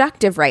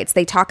reproductive rights.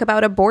 They talk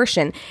about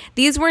abortion.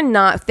 These were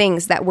not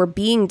things that were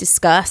being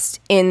discussed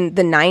in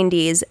the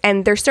 90s,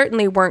 and there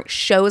certainly weren't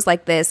shows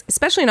like this,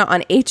 especially not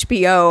on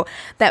HBO,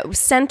 that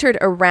centered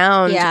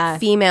around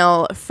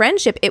female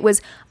friendship. It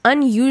was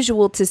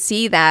unusual to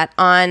see that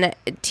on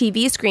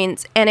TV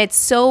screens, and it's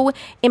so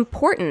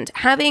important.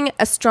 Having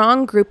a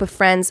strong group of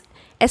friends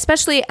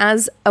especially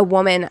as a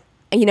woman,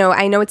 you know,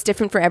 I know it's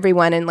different for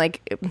everyone and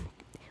like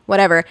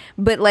whatever,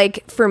 but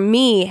like for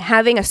me,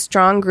 having a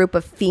strong group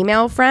of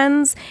female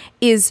friends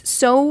is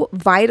so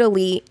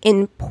vitally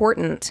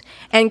important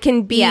and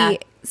can be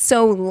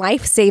so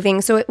life-saving.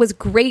 So it was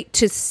great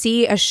to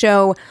see a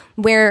show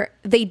where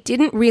they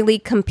didn't really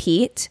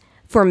compete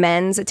for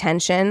men's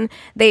attention.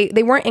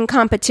 They weren't in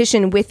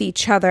competition with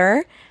each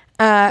other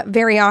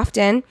very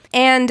often.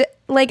 And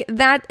like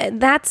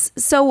that's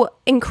so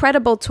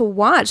incredible to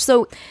watch.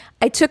 So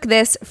I took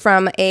this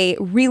from a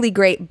really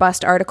great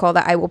Bust article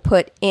that I will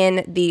put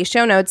in the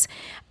show notes.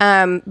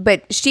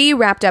 But she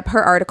wrapped up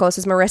her article. This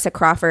is Marissa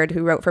Crawford,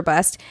 who wrote for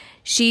Bust.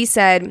 She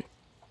said,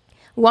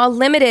 while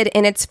limited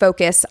in its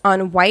focus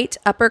on white,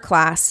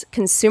 upper-class,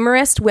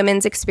 consumerist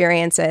women's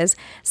experiences,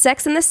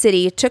 Sex and the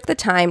City took the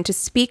time to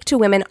speak to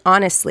women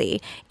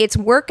honestly. Its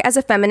work as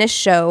a feminist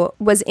show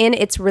was in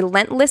its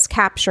relentless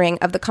capturing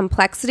of the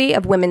complexity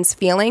of women's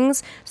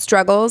feelings,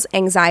 struggles,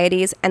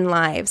 anxieties, and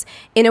lives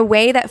in a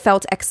way that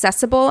felt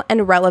accessible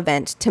and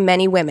relevant to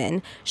many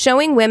women,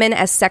 showing women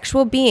as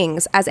sexual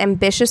beings, as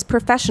ambitious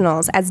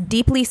professionals, as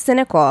deeply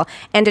cynical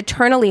and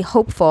eternally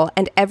hopeful,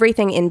 and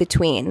everything in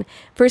between.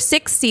 For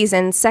 6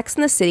 seasons, Sex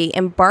and the City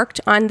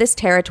embarked on this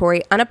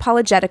territory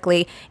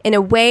unapologetically in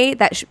a way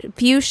that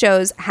few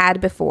shows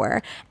had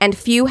before, and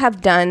few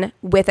have done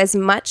with as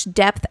much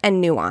depth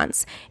and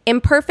nuance.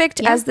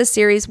 Imperfect as the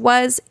series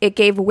was, it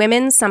gave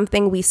women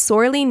something we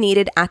sorely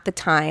needed at the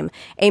time,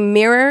 a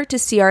mirror to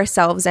see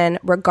ourselves in,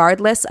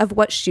 regardless of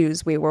what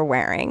shoes we were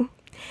wearing.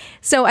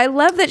 So I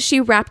love that she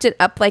wrapped it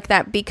up like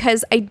that,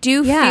 because I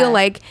do feel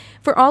like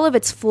for all of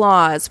its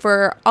flaws,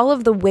 for all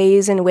of the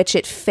ways in which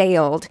it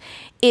failed,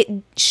 it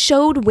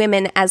showed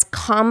women as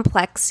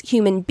complex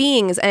human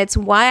beings. And it's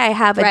why I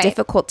have a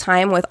difficult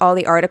time with all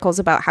the articles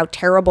about how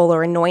terrible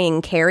or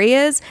annoying Carrie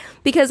is,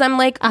 because I'm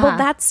like, well,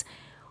 that's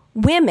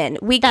women.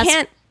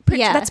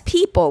 That's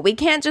people. We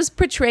can't just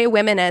portray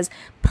women as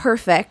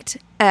perfect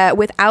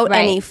without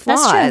any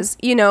flaws.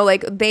 You know,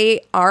 like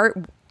they are...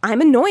 I'm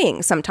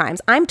annoying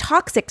sometimes. I'm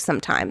toxic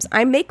sometimes.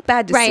 I make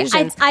bad decisions.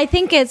 Right. I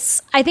think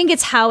it's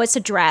how it's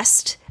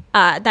addressed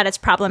that it's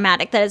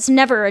problematic, that it's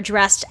never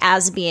addressed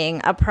as being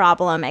a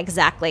problem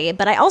exactly.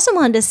 But I also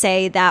wanted to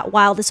say that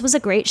while this was a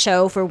great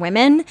show for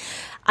women,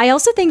 I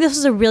also think this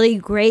was a really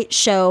great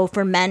show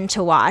for men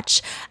to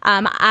watch.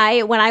 When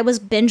I was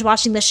binge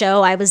watching the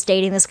show, I was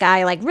dating this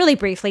guy like really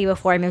briefly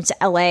before I moved to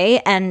LA,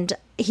 and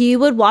he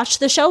would watch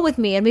the show with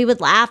me and we would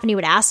laugh and he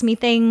would ask me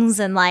things.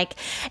 And like,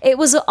 it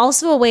was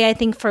also a way, I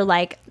think, for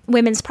like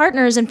women's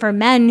partners and for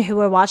men who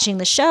are watching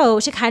the show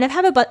to kind of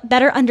have a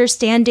better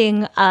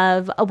understanding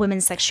of a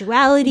woman's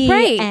sexuality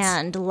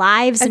and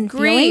lives and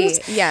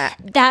feelings. Yeah.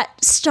 That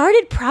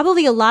started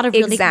probably a lot of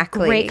really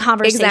great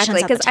conversations.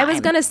 Exactly. Because I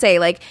was going to say,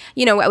 like,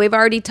 you know, we've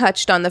already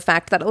touched on the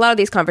fact that a lot of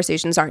these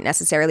conversations aren't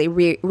necessarily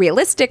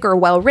realistic or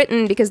well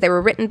written because they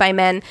were written by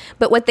men.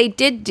 But what they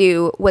did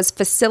do was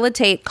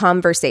facilitate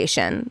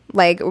conversation.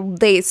 Like,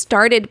 they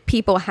started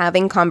people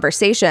having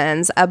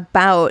conversations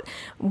about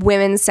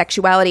women's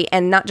sexuality,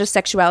 and not just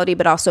sexuality,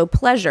 but also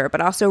pleasure, but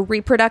also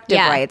reproductive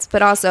rights,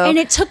 but also... And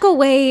it took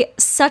away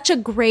such a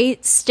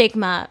great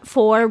stigma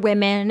for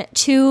women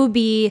to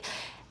be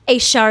a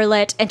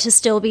Charlotte and to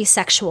still be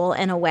sexual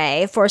in a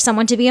way, for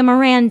someone to be a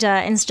Miranda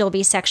and still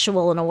be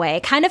sexual in a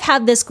way. Kind of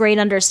have this great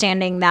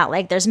understanding that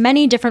like there's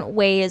many different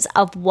ways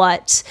of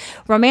what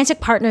romantic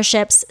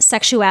partnerships,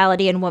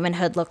 sexuality, and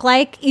womanhood look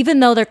like,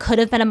 even though there could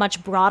have been a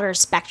much broader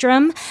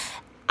spectrum.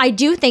 I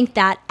do think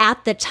that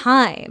at the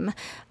time,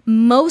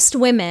 most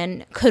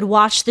women could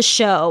watch the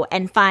show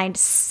and find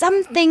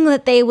something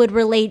that they would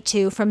relate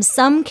to from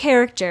some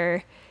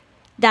character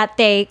that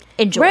they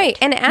enjoyed. Right.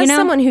 And as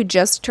someone who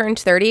just turned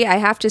 30, I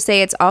have to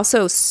say it's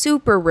also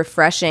super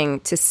refreshing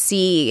to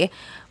see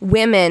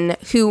women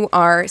who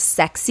are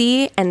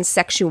sexy and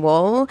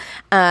sexual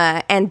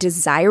and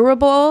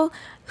desirable,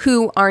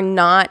 who are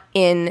not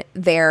in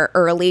their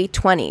early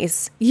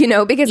 20s, you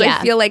know, because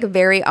I feel like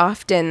very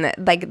often,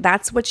 like,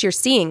 that's what you're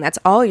seeing. That's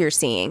all you're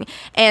seeing.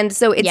 And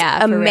so it's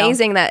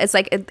amazing that it's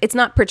like, it's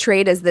not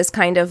portrayed as this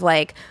kind of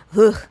like,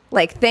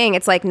 like thing.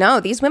 It's like, no,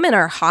 these women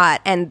are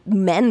hot and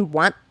men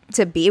want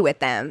to be with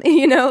them,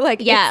 you know,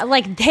 like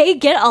like they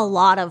get a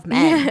lot of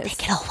men. They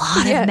get a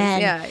lot of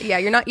men. Yeah.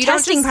 You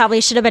testing probably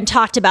should have been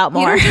talked about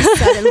more. You don't just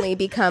suddenly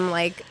become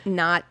like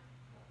not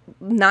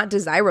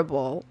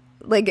desirable.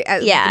 Like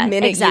the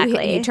minute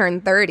you turn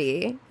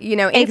 30, you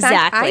know. In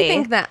fact, I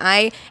think that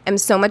I am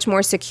so much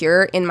more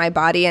secure in my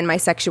body and my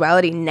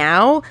sexuality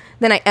now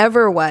than I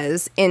ever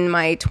was in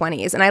my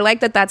 20s, and I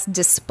like that that's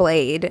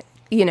displayed.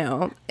 You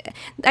know,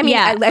 I mean,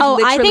 I've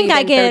literally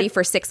been 30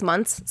 for 6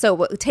 months,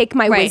 so take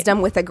my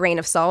wisdom with a grain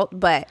of salt.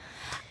 But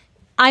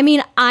I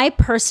mean, I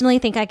personally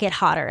think I get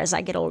hotter as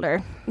I get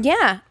older.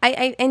 Yeah,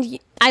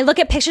 I look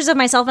at pictures of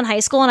myself in high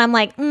school and I'm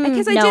like,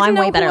 I'm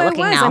way better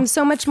looking now. I'm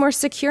so much more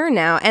secure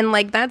now, and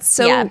like that's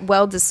so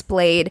well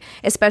displayed,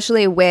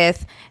 especially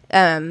with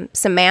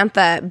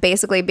Samantha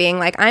basically being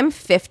like, I'm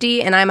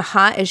 50 and I'm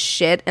hot as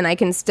shit, and I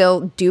can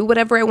still do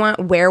whatever I want,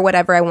 wear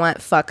whatever I want,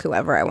 fuck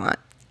whoever I want.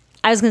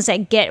 I was going to say,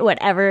 get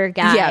whatever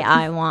guy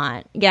I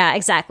want. Yeah,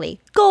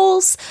 exactly.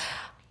 Goals.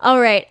 All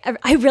right.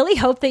 I really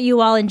hope that you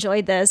all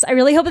enjoyed this. I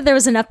really hope that there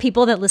was enough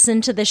people that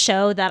listened to the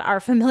show that are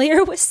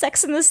familiar with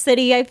Sex and the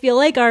City. I feel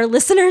like our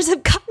listeners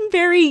have gotten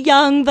very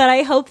young, but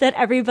I hope that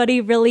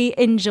everybody really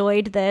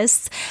enjoyed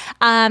this.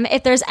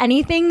 If there's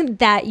anything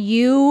that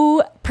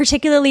you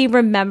particularly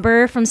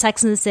remember from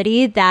Sex and the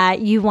City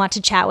that you want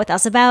to chat with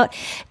us about,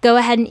 go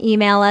ahead and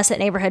email us at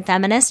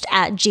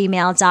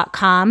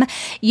neighborhoodfeminist@gmail.com.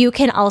 You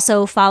can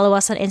also follow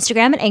us on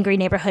Instagram at Angry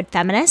Neighborhood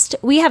Feminist.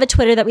 We have a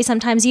Twitter that we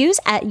sometimes use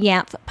at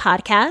YANF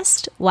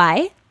Podcast.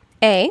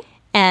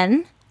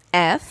 YANF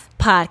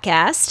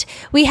Podcast.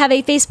 We have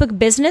a Facebook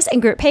business and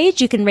group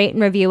page. You can rate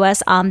and review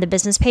us on the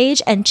business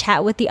page and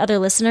chat with the other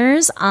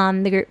listeners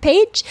on the group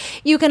page.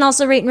 You can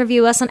also rate and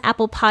review us on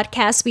Apple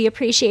Podcasts. We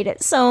appreciate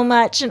it so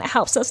much and it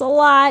helps us a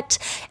lot.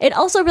 It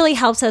also really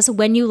helps us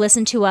when you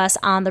listen to us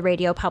on the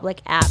Radio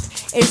Public app.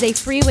 It is a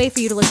free way for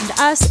you to listen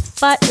to us,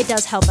 but it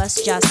does help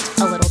us just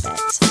a little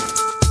bit.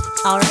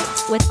 All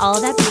right, with all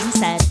of that being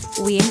said,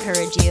 we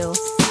encourage you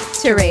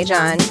to rage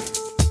on.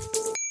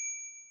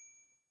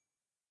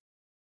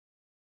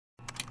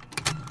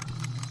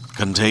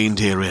 Contained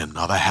herein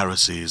are the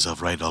heresies of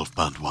Radolf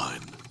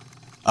Burntwine,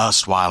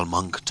 erstwhile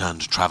monk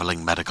turned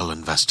traveling medical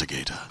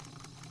investigator.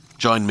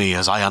 Join me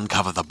as I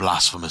uncover the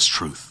blasphemous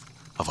truth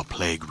of a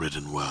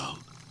plague-ridden world,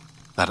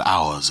 that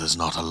ours is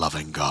not a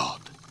loving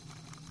God,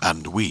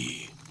 and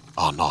we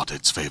are not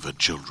its favored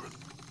children.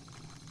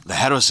 The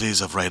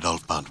heresies of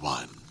Radolf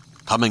Burntwine,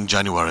 coming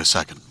January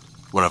 2nd,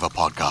 wherever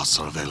podcasts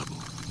are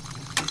available.